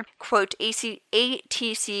operator. Quote,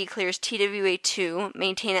 ATC clears TWA2,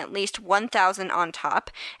 maintain at least 1,000 on top.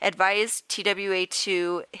 Advise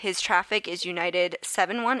TWA2 his traffic is United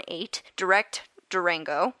 718, direct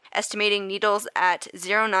Durango, estimating needles at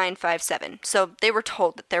 0957. So they were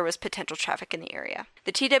told that there was potential traffic in the area.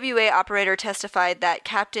 The TWA operator testified that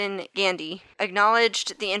Captain Gandy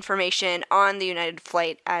acknowledged the information on the United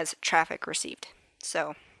flight as traffic received.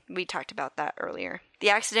 So we talked about that earlier. The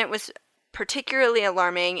accident was particularly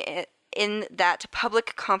alarming in that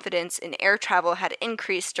public confidence in air travel had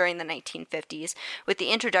increased during the 1950s with the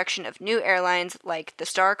introduction of new airlines like the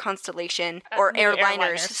Star Constellation, or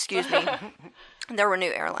airliners, excuse me. There were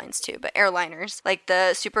new airlines too, but airliners like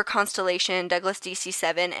the Super Constellation, Douglas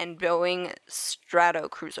DC-7, and Boeing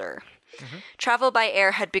Stratocruiser. Travel by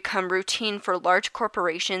air had become routine for large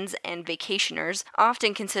corporations and vacationers,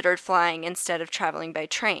 often considered flying instead of traveling by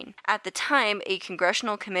train. At the time, a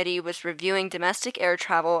congressional committee was reviewing domestic air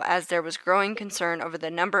travel as there was growing concern over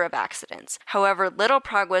the number of accidents. However, little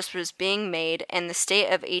progress was being made, and the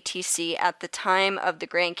state of ATC at the time of the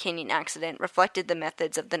Grand Canyon accident reflected the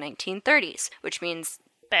methods of the 1930s, which means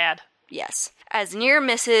Bad. yes. As near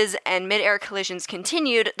misses and mid-air collisions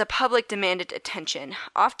continued, the public demanded attention.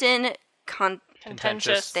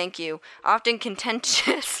 Contentious. Thank you. Often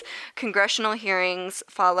contentious congressional hearings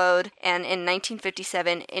followed, and in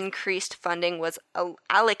 1957, increased funding was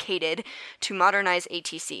allocated to modernize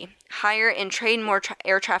ATC, hire and train more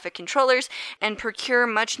air traffic controllers, and procure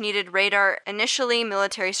much-needed radar, initially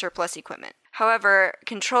military surplus equipment. However,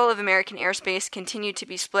 control of American airspace continued to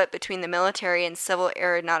be split between the Military and Civil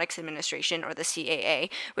Aeronautics Administration, or the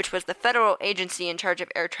CAA, which was the federal agency in charge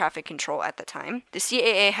of air traffic control at the time. The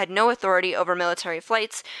CAA had no authority over military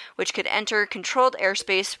flights, which could enter controlled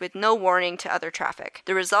airspace with no warning to other traffic.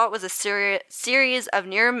 The result was a series of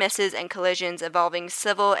near misses and collisions involving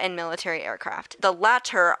civil and military aircraft, the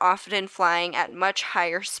latter often flying at much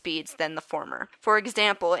higher speeds than the former. For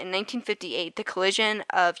example, in 1958, the collision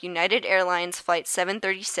of United Airlines Flight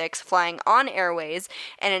 736 flying on Airways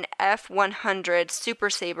and an F-100 Super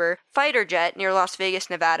Sabre fighter jet near Las Vegas,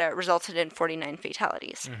 Nevada, resulted in 49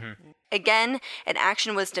 fatalities. Again, an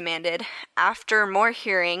action was demanded. After more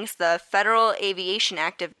hearings, the Federal Aviation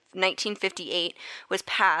Act of 1958 was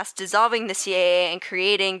passed, dissolving the CAA and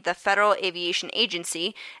creating the Federal Aviation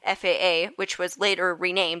Agency, FAA, which was later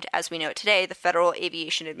renamed, as we know it today, the Federal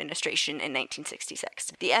Aviation Administration in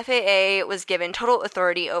 1966. The FAA was given total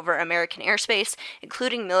authority over American airspace,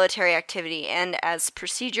 including military activity, and as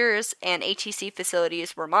procedures and ATC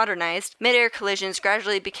facilities were modernized, mid-air collisions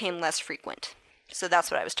gradually became less frequent. So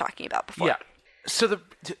that's what I was talking about before. Yeah. So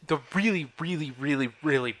the really, really, really,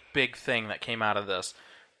 really big thing that came out of this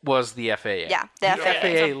was the FAA. Yeah, the FAA.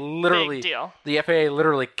 It's a big deal. The FAA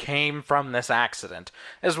literally came from this accident,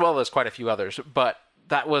 as well as quite a few others, but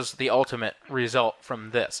that was the ultimate result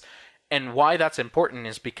from this. And why that's important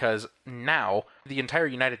is because now the entire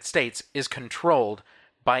United States is controlled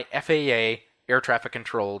by FAA air traffic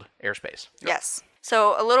controlled airspace. Yes.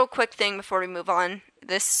 So a little quick thing before we move on.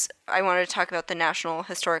 I wanted to talk about the National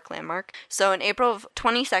Historic Landmark. So in April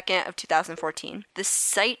 22nd of 2014, the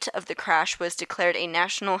site of the crash was declared a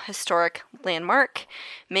National Historic Landmark,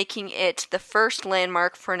 making it the first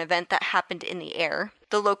landmark for an event that happened in the air.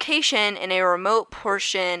 The location, in a remote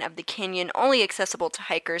portion of the canyon only accessible to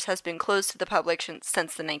hikers, has been closed to the public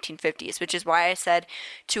since the 1950s, which is why I said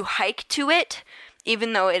to hike to it,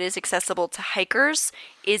 even though it is accessible to hikers,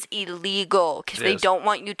 is illegal because they don't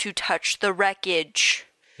want you to touch the wreckage.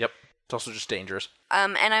 Yep. It's also just dangerous.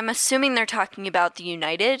 And I'm assuming they're talking about the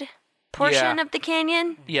United portion of the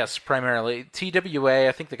canyon? Yes, primarily. TWA,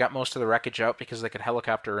 I think they got most of the wreckage out because they could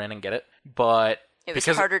helicopter in and get it, but it was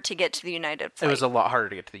harder to get to the United flight. It was a lot harder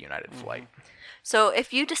to get to the United flight. So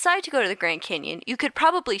if you decide to go to the Grand Canyon, you could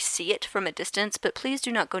probably see it from a distance, but please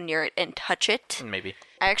do not go near it and touch it. Maybe.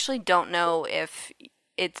 I actually don't know if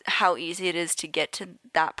it's how easy it is to get to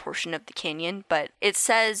that portion of the canyon, but it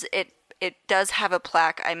says it does have a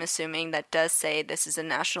plaque, I'm assuming, that does say this is a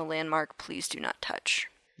national landmark, please do not touch.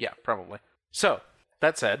 Yeah, probably. So,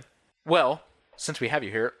 that said, well, since we have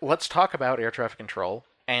you here, let's talk about air traffic control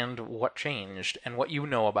and what changed and what you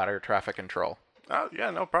know about air traffic control.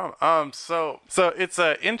 Yeah, no problem. So it's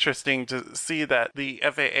interesting to see that the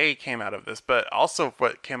FAA came out of this, but also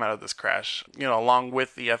what came out of this crash, along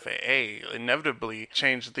with the FAA, inevitably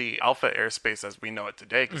changed the alpha airspace as we know it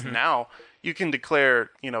today. Because now you can declare,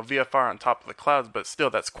 VFR on top of the clouds, but still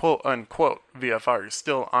that's quote unquote VFR. You're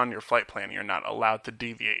still on your flight plan. You're not allowed to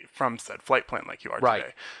deviate from said flight plan like you are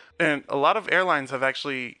today. And a lot of airlines have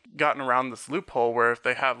actually gotten around this loophole where if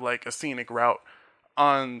they have like a scenic route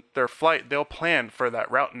on their flight, they'll plan for that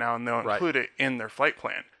route now and they'll include it in their flight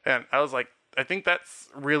plan. And I was like, I think that's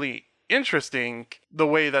really interesting, the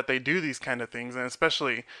way that they do these kind of things. And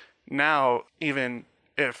especially now, even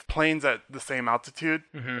if planes at the same altitude,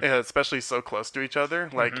 especially so close to each other,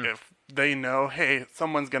 like if they know, hey,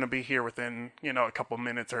 someone's going to be here within, a couple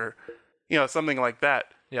minutes or, something like that.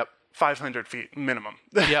 Yep. 500 feet minimum.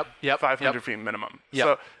 Yep. 500 feet minimum.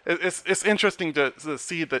 Yep. So it's interesting to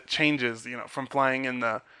see the changes, from flying in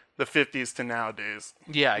the 50s to nowadays.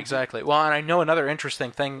 Yeah, exactly. Well, and I know another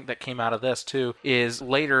interesting thing that came out of this, too, is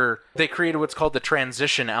later they created what's called the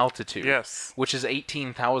transition altitude. Yes. Which is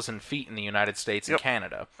 18,000 feet in the United States and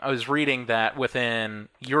Canada. I was reading that within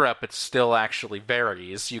Europe, it still actually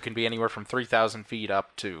varies. You can be anywhere from 3,000 feet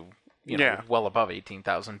up to Yeah. well above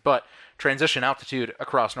 18,000. But transition altitude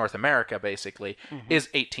across North America, basically, is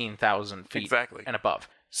 18,000 feet Exactly. and above.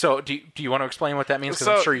 So do you want to explain what that means? Because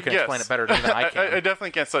I'm sure you can yes. explain it better than I can. I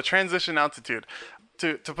definitely can. So transition altitude,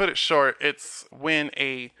 to put it short, it's when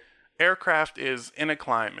a aircraft is in a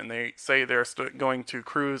climb and they say they're going to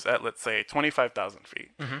cruise at, let's say, 25,000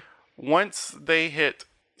 feet. Once they hit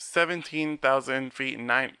 17,000 feet and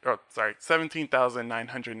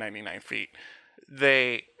 17,999 feet,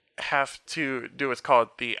 they have to do what's called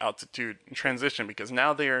the altitude transition, because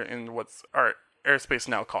now they are in what's our airspace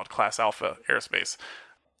now called Class Alpha airspace.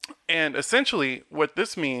 And essentially what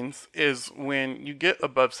this means is when you get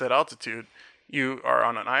above said altitude, you are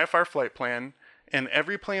on an IFR flight plan, and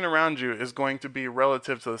every plane around you is going to be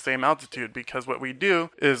relative to the same altitude, because what we do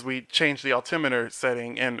is we change the altimeter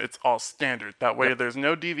setting and it's all standard. That way there's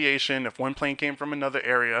no deviation if one plane came from another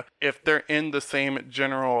area. If they're in the same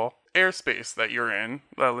general airspace that you're in,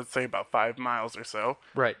 let's say about 5 miles or so,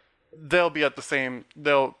 Right. they'll be able to say,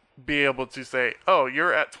 oh,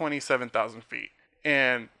 you're at 27,000 feet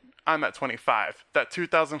and I'm at 25. That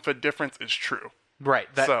 2,000 foot difference is true.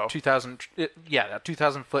 Right. That So- 2,000 that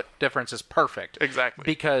 2,000 foot difference is perfect. Exactly.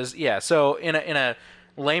 Because so in a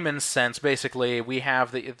layman's sense, basically we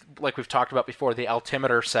have like we've talked about before, the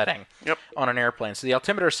altimeter setting Yep. on an airplane. So the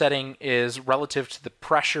altimeter setting is relative to the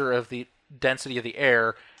pressure of the density of the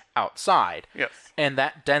air outside. Yes. And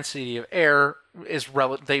that density of air is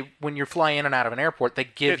when you fly in and out of an airport, they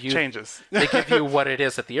give It you changes. they give you what it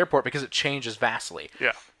is at the airport, because it changes vastly.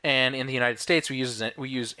 Yeah. And in the United States, we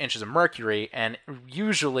use inches of mercury, and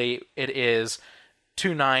usually it is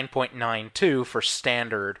 29.92 for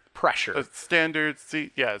standard pressure. Standard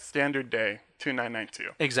day 2992.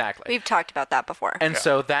 Exactly. We've talked about that before. And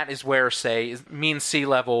so that is where, say, mean sea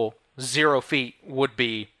level 0 feet would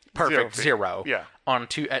be perfect 0 Yeah.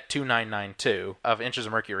 at 2992 of inches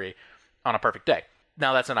of mercury on a perfect day.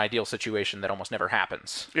 Now, that's an ideal situation that almost never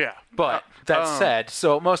happens. Yeah. But that said,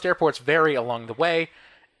 so most airports vary along the way,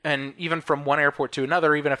 and even from one airport to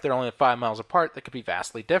another, even if they're only 5 miles apart, they could be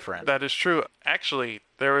vastly different. That is true. Actually,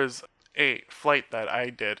 there was a flight that I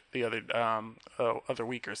did the other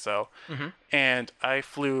week or so, and I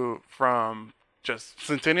flew from just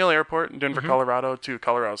Centennial Airport in Denver, Colorado, to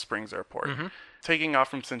Colorado Springs Airport. Taking off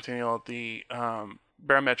from Centennial, the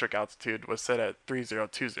barometric altitude was set at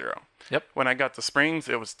 3020. Yep. When I got to Springs,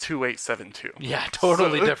 it was 2872. Yeah,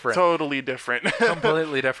 totally different. Totally different.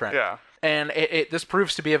 Completely different. Yeah. And this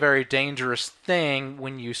proves to be a very dangerous thing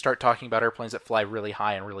when you start talking about airplanes that fly really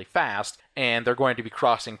high and really fast, and they're going to be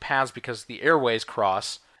crossing paths because the airways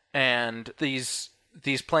cross, and these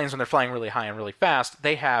planes, when they're flying really high and really fast,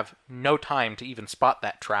 they have no time to even spot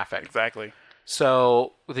that traffic. Exactly.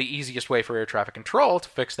 So the easiest way for air traffic control to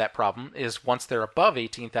fix that problem is once they're above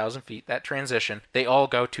 18,000 feet, that transition, they all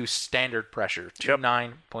go to standard pressure,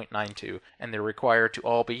 29.92, and they're required to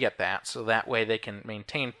all be at that, so that way they can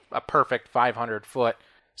maintain a perfect 500-foot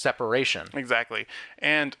separation. Exactly.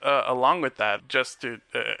 And along with that, just to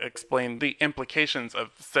explain the implications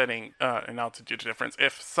of setting an altitude difference,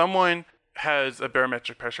 if someone has a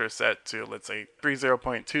barometric pressure set to, let's say,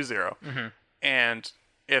 30.20, and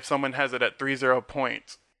if someone has it at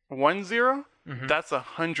 30.10, that's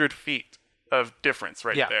 100 feet of difference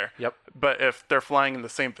right there. Yep. But if they're flying in the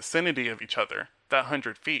same vicinity of each other, that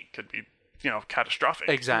 100 feet could be, catastrophic.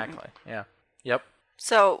 Exactly. Yeah. Yep.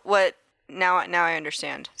 So what? Now I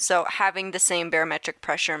understand. So having the same barometric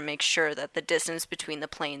pressure makes sure that the distance between the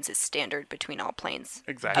planes is standard between all planes.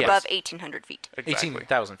 Exactly. Above Yes. 1,800 feet. Exactly.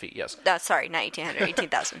 18,000 feet, yes. Sorry, not 1,800,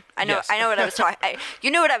 18,000. I know. Yes. I know what I was talking. You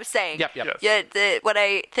knew what I was saying. Yep. Yes. Yeah. What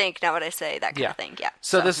I think, not what I say. That kind of thing. Yeah.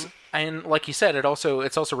 So this, and like you said, it's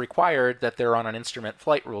also required that they're on an instrument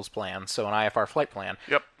flight rules plan, so an IFR flight plan.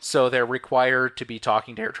 Yep. So they're required to be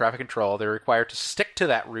talking to air traffic control. They're required to stick to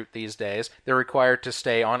that route these days. They're required to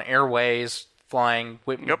stay on airways, flying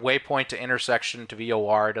waypoint to intersection to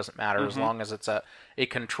VOR. It doesn't matter as long as it's a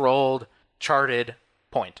controlled, charted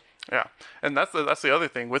point. Yeah, and that's the other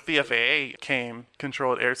thing. With the FAA came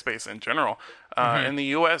controlled airspace in general. In the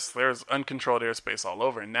U.S., there's uncontrolled airspace all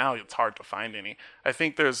over, and now it's hard to find any. I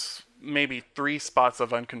think there's maybe 3 spots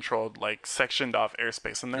of uncontrolled, like, sectioned off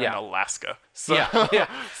airspace, and they're in Alaska. So, Yeah.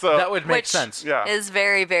 so That would make Which sense. Yeah. is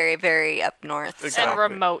very, very, very up north. Exactly.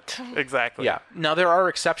 And remote. Exactly. Yeah. Now, there are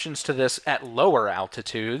exceptions to this at lower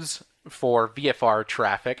altitudes for VFR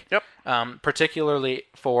traffic. Yep. Particularly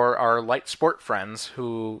for our light sport friends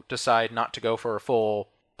who decide not to go for a full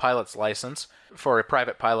pilot's license, for a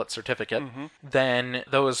private pilot certificate. Then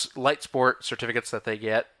those light sport certificates that they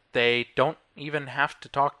get, they don't even have to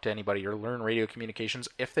talk to anybody or learn radio communications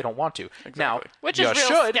if they don't want to. Now, Which you is real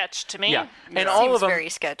should, sketch to me. Yeah, and Seems all of them, very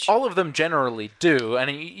sketch. all of them generally do,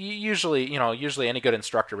 and usually any good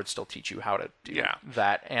instructor would still teach you how to do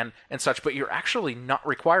that and such. But you're actually not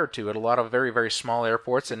required to at a lot of very, very small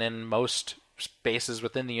airports and in most spaces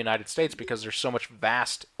within the United States because there's so much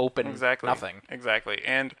vast open nothing. Exactly.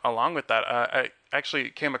 And along with that, I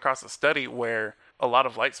actually came across a study where a lot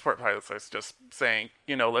of light sport pilots are just saying,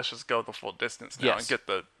 let's just go the full distance now and get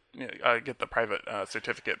the private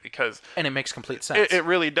certificate, because and it makes complete sense. It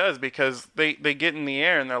really does, because they get in the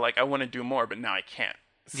air and they're like, I want to do more, but now I can't.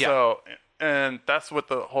 So, and that's what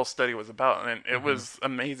the whole study was about. And it was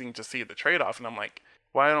amazing to see the trade-off. And I'm like,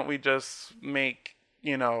 why don't we just make,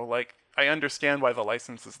 I understand why the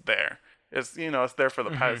license is there. It's, it's there for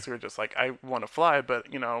the pilots who are just like, I want to fly, but,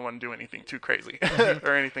 I don't want to do anything too crazy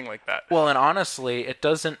or anything like that. Well, and honestly, it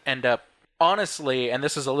doesn't end up, and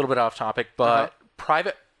this is a little bit off topic, but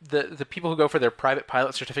private, the people who go for their private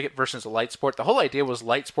pilot certificate versus light sport, the whole idea was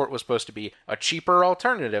light sport was supposed to be a cheaper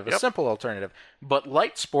alternative, a simple alternative. But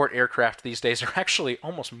light sport aircraft these days are actually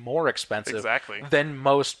almost more expensive than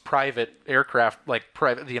most private aircraft, like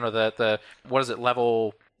private, the what is it,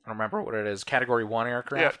 level... I don't remember what it is. Category 1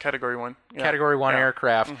 aircraft? Yeah, Category 1. Yeah. Category 1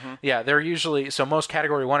 aircraft. Yeah, they're usually... So most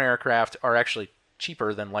Category 1 aircraft are actually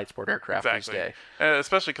cheaper than light sport aircraft these days.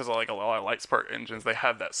 Especially because like a lot of light sport engines, they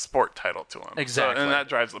have that sport title to them. Exactly. So, and that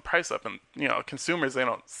drives the price up. And, consumers, they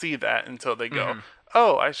don't see that until they go,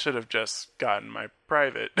 oh, I should have just gotten my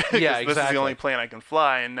private. Yeah, exactly. This is the only plane I can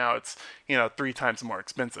fly, and now it's, 3 times more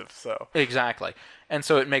expensive. So exactly. And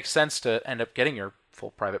so it makes sense to end up getting your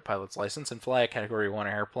full private pilot's license and fly a Category 1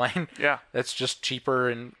 airplane. Yeah. That's just cheaper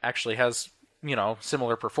and actually has,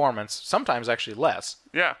 similar performance, sometimes actually less.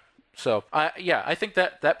 Yeah. So, I think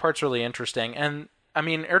that part's really interesting. And, I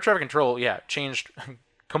mean, air traffic control, changed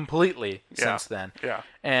completely since then. Yeah.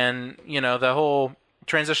 And, the whole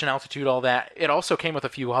transition altitude, all that, it also came with a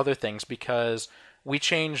few other things because we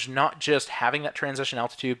changed not just having that transition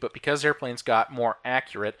altitude, but because airplanes got more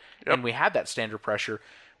accurate and we had that standard pressure,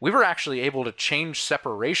 we were actually able to change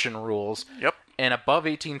separation rules. Yep. And above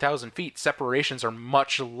 18,000 feet, separations are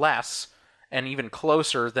much less and even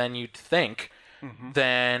closer than you'd think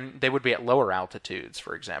than they would be at lower altitudes,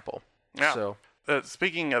 for example. Yeah. So,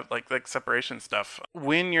 speaking of like separation stuff,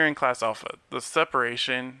 when you're in Class Alpha, the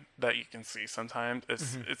separation that you can see sometimes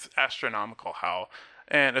it's astronomical how,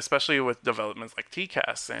 and especially with developments like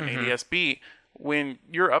TCAS and ADS-B, when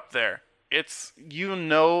you're up there, it's,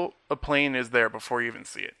 a plane is there before you even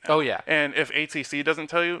see it. Oh, yeah. And if ATC doesn't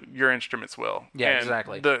tell you, your instruments will. Yeah, and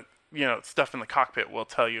exactly. The stuff in the cockpit will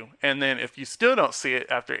tell you. And then if you still don't see it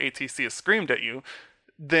after ATC has screamed at you,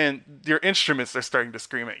 then your instruments are starting to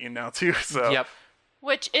scream at you now too. So yep.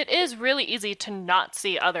 Which it is really easy to not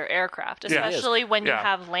see other aircraft, especially when you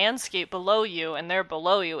have landscape below you and they're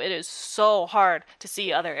below you. It is so hard to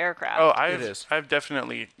see other aircraft. Oh, I've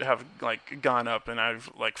definitely have like gone up and I've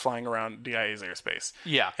like flying around DIA's airspace.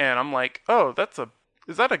 Yeah. And I'm like, oh,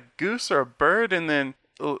 is that a goose or a bird? And then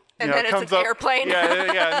then it comes an airplane.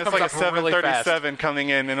 Yeah, and it's like a really 737 coming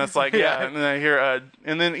in, and it's like, and then I hear,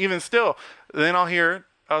 and then even still, then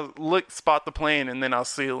I'll spot the plane, and then I'll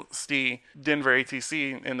see Denver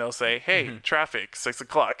ATC, and they'll say, hey, traffic, 6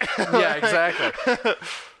 o'clock. Yeah, exactly.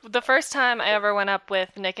 The first time I ever went up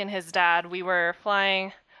with Nick and his dad, we were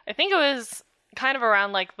flying, I think it was kind of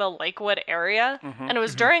around like the Lakewood area, and it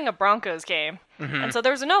was during a Broncos game. And so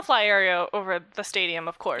there was a no-fly area over the stadium,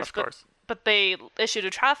 of course. Of course. But they issued a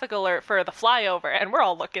traffic alert for the flyover, and we're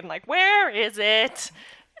all looking like, where is it?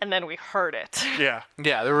 And then we heard it. Yeah.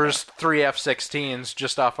 Yeah, there was 3 F-16s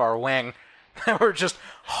just off our wing that were just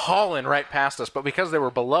hauling right past us. But because they were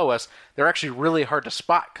below us, they're actually really hard to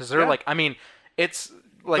spot because they're like, I mean, it's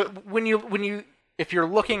like if you're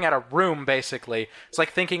looking at a room, basically, it's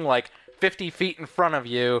like thinking like 50 feet in front of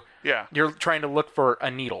you. Yeah. You're trying to look for a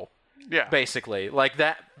needle. Yeah. Basically, like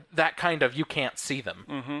that kind of, you can't see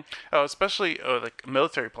them. Oh, especially like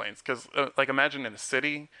military planes, because like imagine in a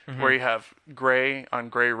city where you have gray on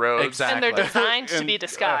gray roads. Exactly. And they're designed to be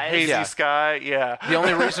disguised. Hazy sky, yeah. The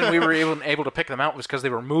only reason we were able to pick them out was because they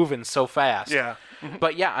were moving so fast. Yeah.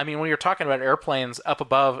 But yeah, I mean, when you're talking about airplanes up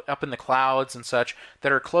above, up in the clouds and such,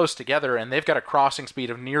 that are close together, and they've got a crossing speed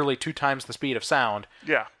of nearly 2 times the speed of sound.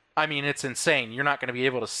 Yeah. I mean, it's insane. You're not going to be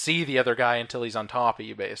able to see the other guy until he's on top of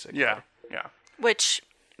you, basically. Yeah. Which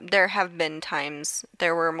there have been times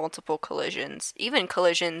there were multiple collisions. Even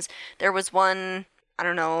collisions, there was one, I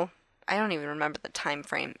don't even remember the time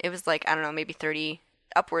frame. It was like, I don't know, maybe 30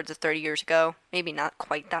 upwards of 30 years ago, maybe not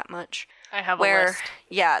quite that much. I have a Where, list.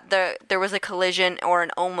 yeah, there was a collision or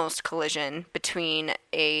an almost collision between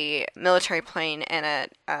a military plane and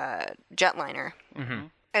a jetliner. Mm-hmm.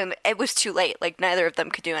 And it was too late. Like, neither of them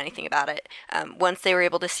could do anything about it. Once they were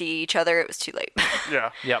able to see each other, it was too late.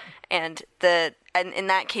 Yeah. Yep. And in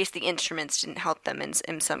that case, the instruments didn't help them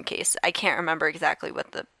in some case. I can't remember exactly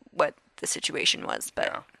what the situation was, but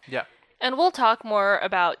Yeah. Yeah. And we'll talk more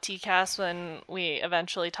about TCAS when we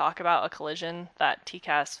eventually talk about a collision that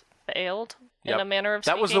TCAS failed in Yep. a manner of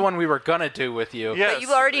That speaking. was the one we were gonna do with you. Yes, but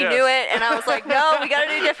you already yes. knew it, and I was like, no, we got to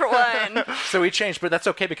do a different one. So we changed, but that's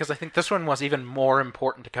okay because I think this one was even more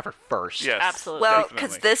important to cover first. Yes. Absolutely. Well, definitely.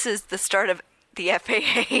 because this is the start of the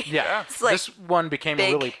FAA. Yeah. It's like this one became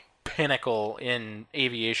big- a really pinnacle in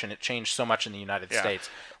aviation. It changed so much in the United Yeah.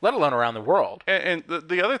 States, let alone around the world. And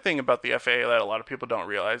the other thing about the FAA that a lot of people don't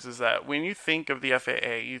realize is that when you think of the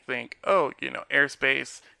FAA, you think, oh,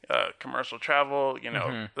 airspace, commercial travel,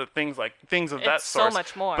 the things of that It's so sort.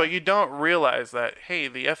 much more. But you don't realize that, hey,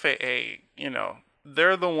 the FAA,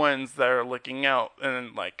 they're the ones that are looking out,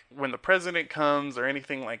 and like when the president comes or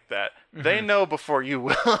anything like that, they know before you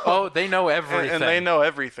will. Oh, they know everything. and they know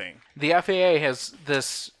everything. The FAA has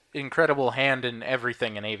this incredible hand in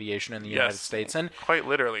everything in aviation in the United Yes. States, and Quite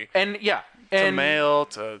literally. yeah, To and mail,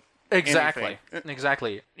 to exactly, anything.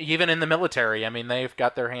 exactly. Even in the military, I mean, they've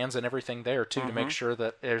got their hands in everything there too to make sure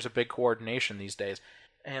that there's a big coordination these days.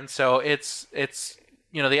 And so it's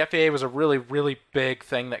the FAA was a really, really big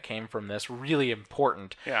thing that came from this, really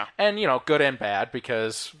important. Yeah. And, good and bad,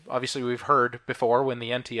 because obviously we've heard before when the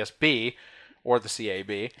NTSB, or the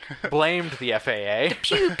CAB, blamed the FAA.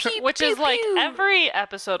 pew, pew, Which pew, is like pew. every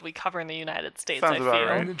episode we cover in the United States, Sounds I about feel.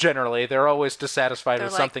 right. Generally, they're always dissatisfied They're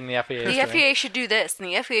with like, something the FAA is The doing. FAA should do this, and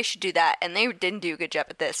the FAA should do that, and they didn't do a good job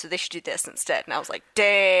at this, so they should do this instead. And I was like,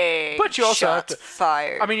 dang. But you also have shots to-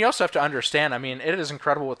 fired. I mean, you also have to understand, it is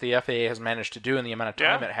incredible what the FAA has managed to do in the amount of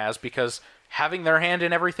time Yeah. it has, because having their hand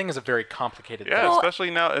in everything is a very complicated Yeah, thing.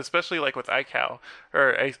 especially like with ICAO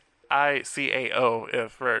or ICAO,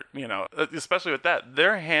 especially with that,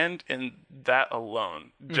 their hand in that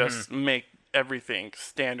alone just make everything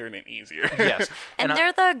standard and easier. Yes. and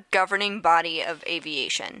they're the governing body of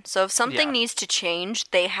aviation. So if something Yeah. needs to change,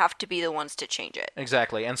 they have to be the ones to change it.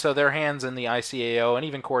 Exactly. And so their hands in the ICAO and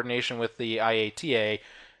even coordination with the IATA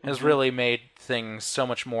has really made things so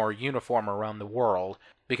much more uniform around the world,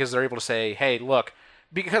 because they're able to say, hey, look,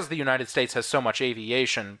 because the United States has so much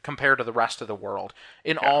aviation compared to the rest of the world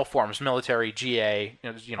in all forms, military, GA,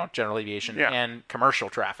 general aviation, Yeah. and commercial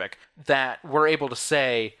traffic, that we're able to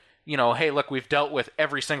say, hey, look, we've dealt with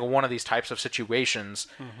every single one of these types of situations,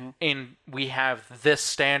 and we have this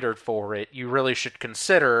standard for it. You really should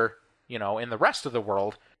consider, in the rest of the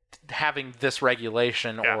world, having this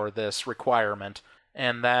regulation Yeah. or this requirement.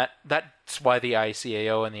 And that's why the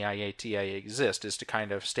ICAO and the IATA exist, is to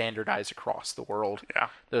kind of standardize across the world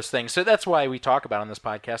those things. So that's why we talk about on this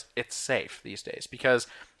podcast, it's safe these days. Because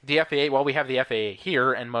the FAA, while we have the FAA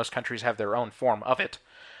here, and most countries have their own form of it,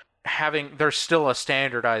 there's still a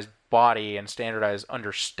standardized body and standardized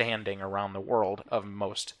understanding around the world of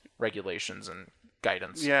most regulations and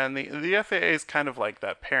guidance. Yeah, and the FAA is kind of like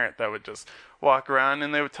that parent that would just walk around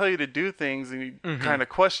and they would tell you to do things and you kind of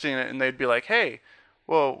question it, and they'd be like, hey,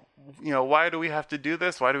 well, why do we have to do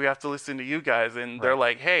this? Why do we have to listen to you guys? And they're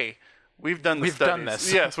like, hey, we've done the We've studies. done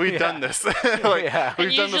this. Yes, we've Yeah. done this. Yeah.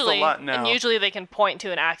 We've done this a lot now. And usually they can point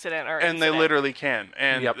to an accident or And they incident. literally can.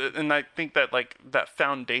 And Yep. and I think that like that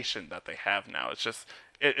foundation that they have now, it's just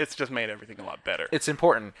made everything a lot better. It's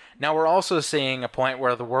important. Now we're also seeing a point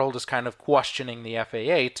where the world is kind of questioning the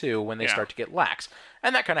FAA too when they Yeah. start to get lax.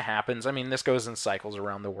 And that kind of happens. This goes in cycles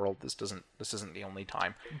around the world. This isn't the only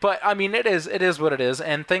time. But it is what it is,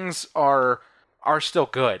 and things are still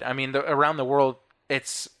good. Around the world,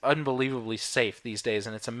 it's unbelievably safe these days,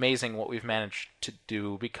 and it's amazing what we've managed to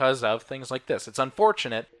do because of things like this. It's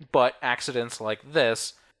unfortunate, but accidents like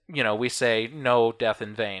this, we say no death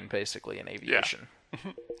in vain, basically, in aviation.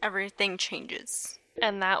 Everything changes.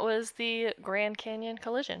 And that was the Grand Canyon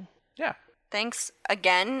collision. Yeah. Thanks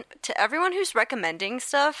again to everyone who's recommending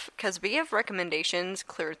stuff, because we have recommendations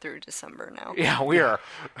clear through December now. Yeah, we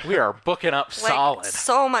are booking up Like, solid.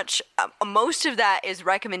 so much. Most of that is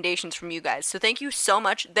recommendations from you guys. So thank you so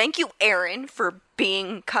much. Thank you, Aaron, for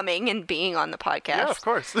coming and being on the podcast. Yeah, of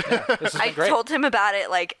course. This has I been great. told him about it,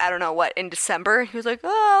 in December. He was like,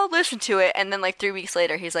 oh, I'll listen to it. And then 3 weeks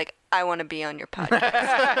later, he's like, I want to be on your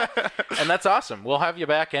podcast. And that's awesome. We'll have you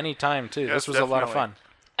back anytime too. Yes, This was a lot of definitely. fun.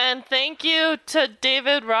 And thank you to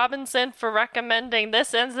David Robinson for recommending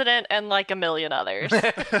this incident and like a million others.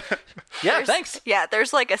 Yeah, thanks. Yeah,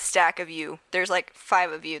 there's like a stack of you. There's like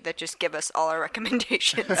 5 of you that just give us all our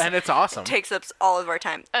recommendations. And it's awesome. Takes up all of our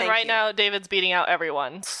time. And Thank right you. now, David's beating out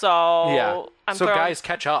everyone. So Yeah. I'm Guys,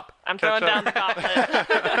 catch up. I'm throwing down the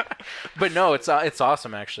gauntlet. But no, it's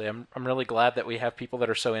awesome actually. I'm really glad that we have people that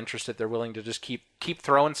are so interested. They're willing to just keep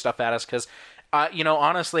throwing stuff at us because,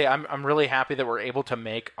 honestly, I'm really happy that we're able to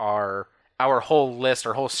make our whole list,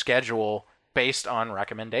 our whole schedule based on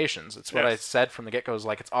recommendations. It's what I said from the get-go. Is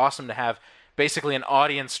like it's awesome to have basically an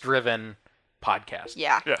audience-driven podcast.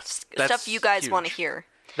 Yeah. Yes. Stuff That's you guys huge. want to hear.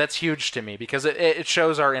 That's huge to me because it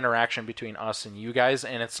shows our interaction between us and you guys,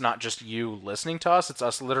 and it's not just you listening to us, it's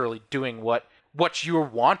us literally doing what you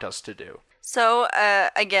want us to do. So,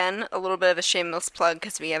 again, a little bit of a shameless plug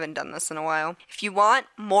because we haven't done this in a while. If you want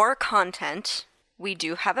more content, we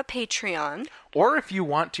do have a Patreon. Or if you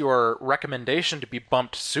want your recommendation to be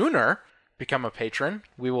bumped sooner, become a patron.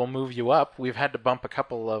 We will move you up. We've had to bump a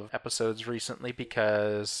couple of episodes recently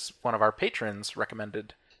because one of our patrons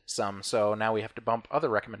recommended some, so now we have to bump other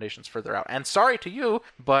recommendations further out. And sorry to you,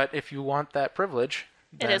 but if you want that privilege,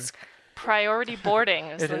 It then is priority boarding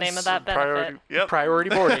is the name of that benefit. priority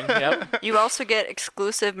boarding. Yep. You also get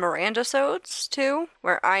exclusive Miranda-sodes, too,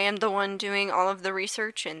 where I am the one doing all of the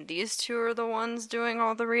research and these two are the ones doing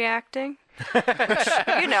all the reacting.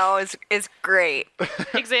 Which, is great.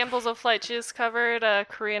 Examples of flight she's covered: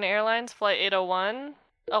 Korean Airlines Flight 801,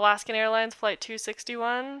 Alaskan Airlines Flight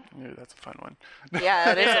 261. Ooh, that's a fun one.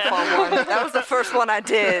 Yeah, it is a fun one. That was the first one I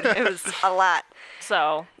did. It was a lot.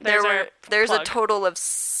 So there's There's a plug. total of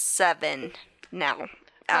 7 now.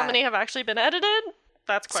 How many have actually been edited?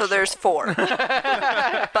 That's So questionable. there's 4.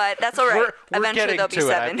 But that's all right. We're Eventually getting there'll be to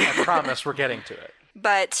 7. it. I promise we're getting to it.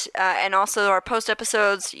 But, and also our post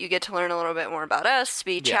episodes, you get to learn a little bit more about us.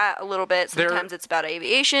 We chat a little bit. They're- Sometimes it's about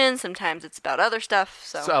aviation. Sometimes it's about other stuff.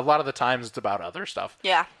 So A lot of the times it's about other stuff.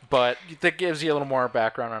 yeah. But that gives you a little more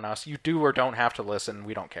background on us. You do or don't have to listen.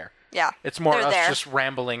 We don't care. Yeah. It's more They're us there. just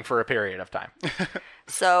rambling for a period of time.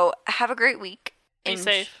 So have a great week. Be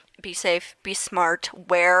safe. Be safe. Be smart.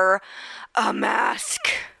 Wear a mask.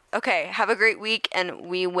 Okay. Have a great week, and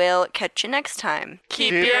we will catch you next time.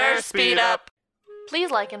 Keep your speed up.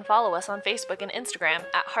 Please like and follow us on Facebook and Instagram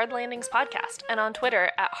at Hard Landings Podcast and on Twitter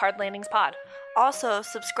at Hard Landings Pod. Also,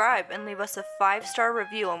 subscribe and leave us a 5-star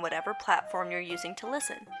review on whatever platform you're using to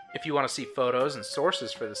listen. If you want to see photos and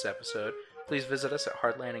sources for this episode, please visit us at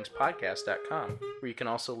hardlandingspodcast.com, where you can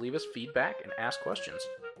also leave us feedback and ask questions.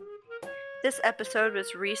 This episode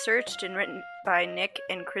was researched and written by Nick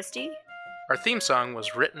and Christy. Our theme song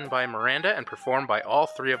was written by Miranda and performed by all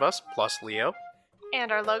 3 of us, plus Leo. And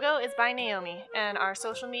our logo is by Naomi, and our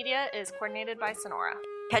social media is coordinated by Sonora.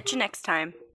 Catch you next time.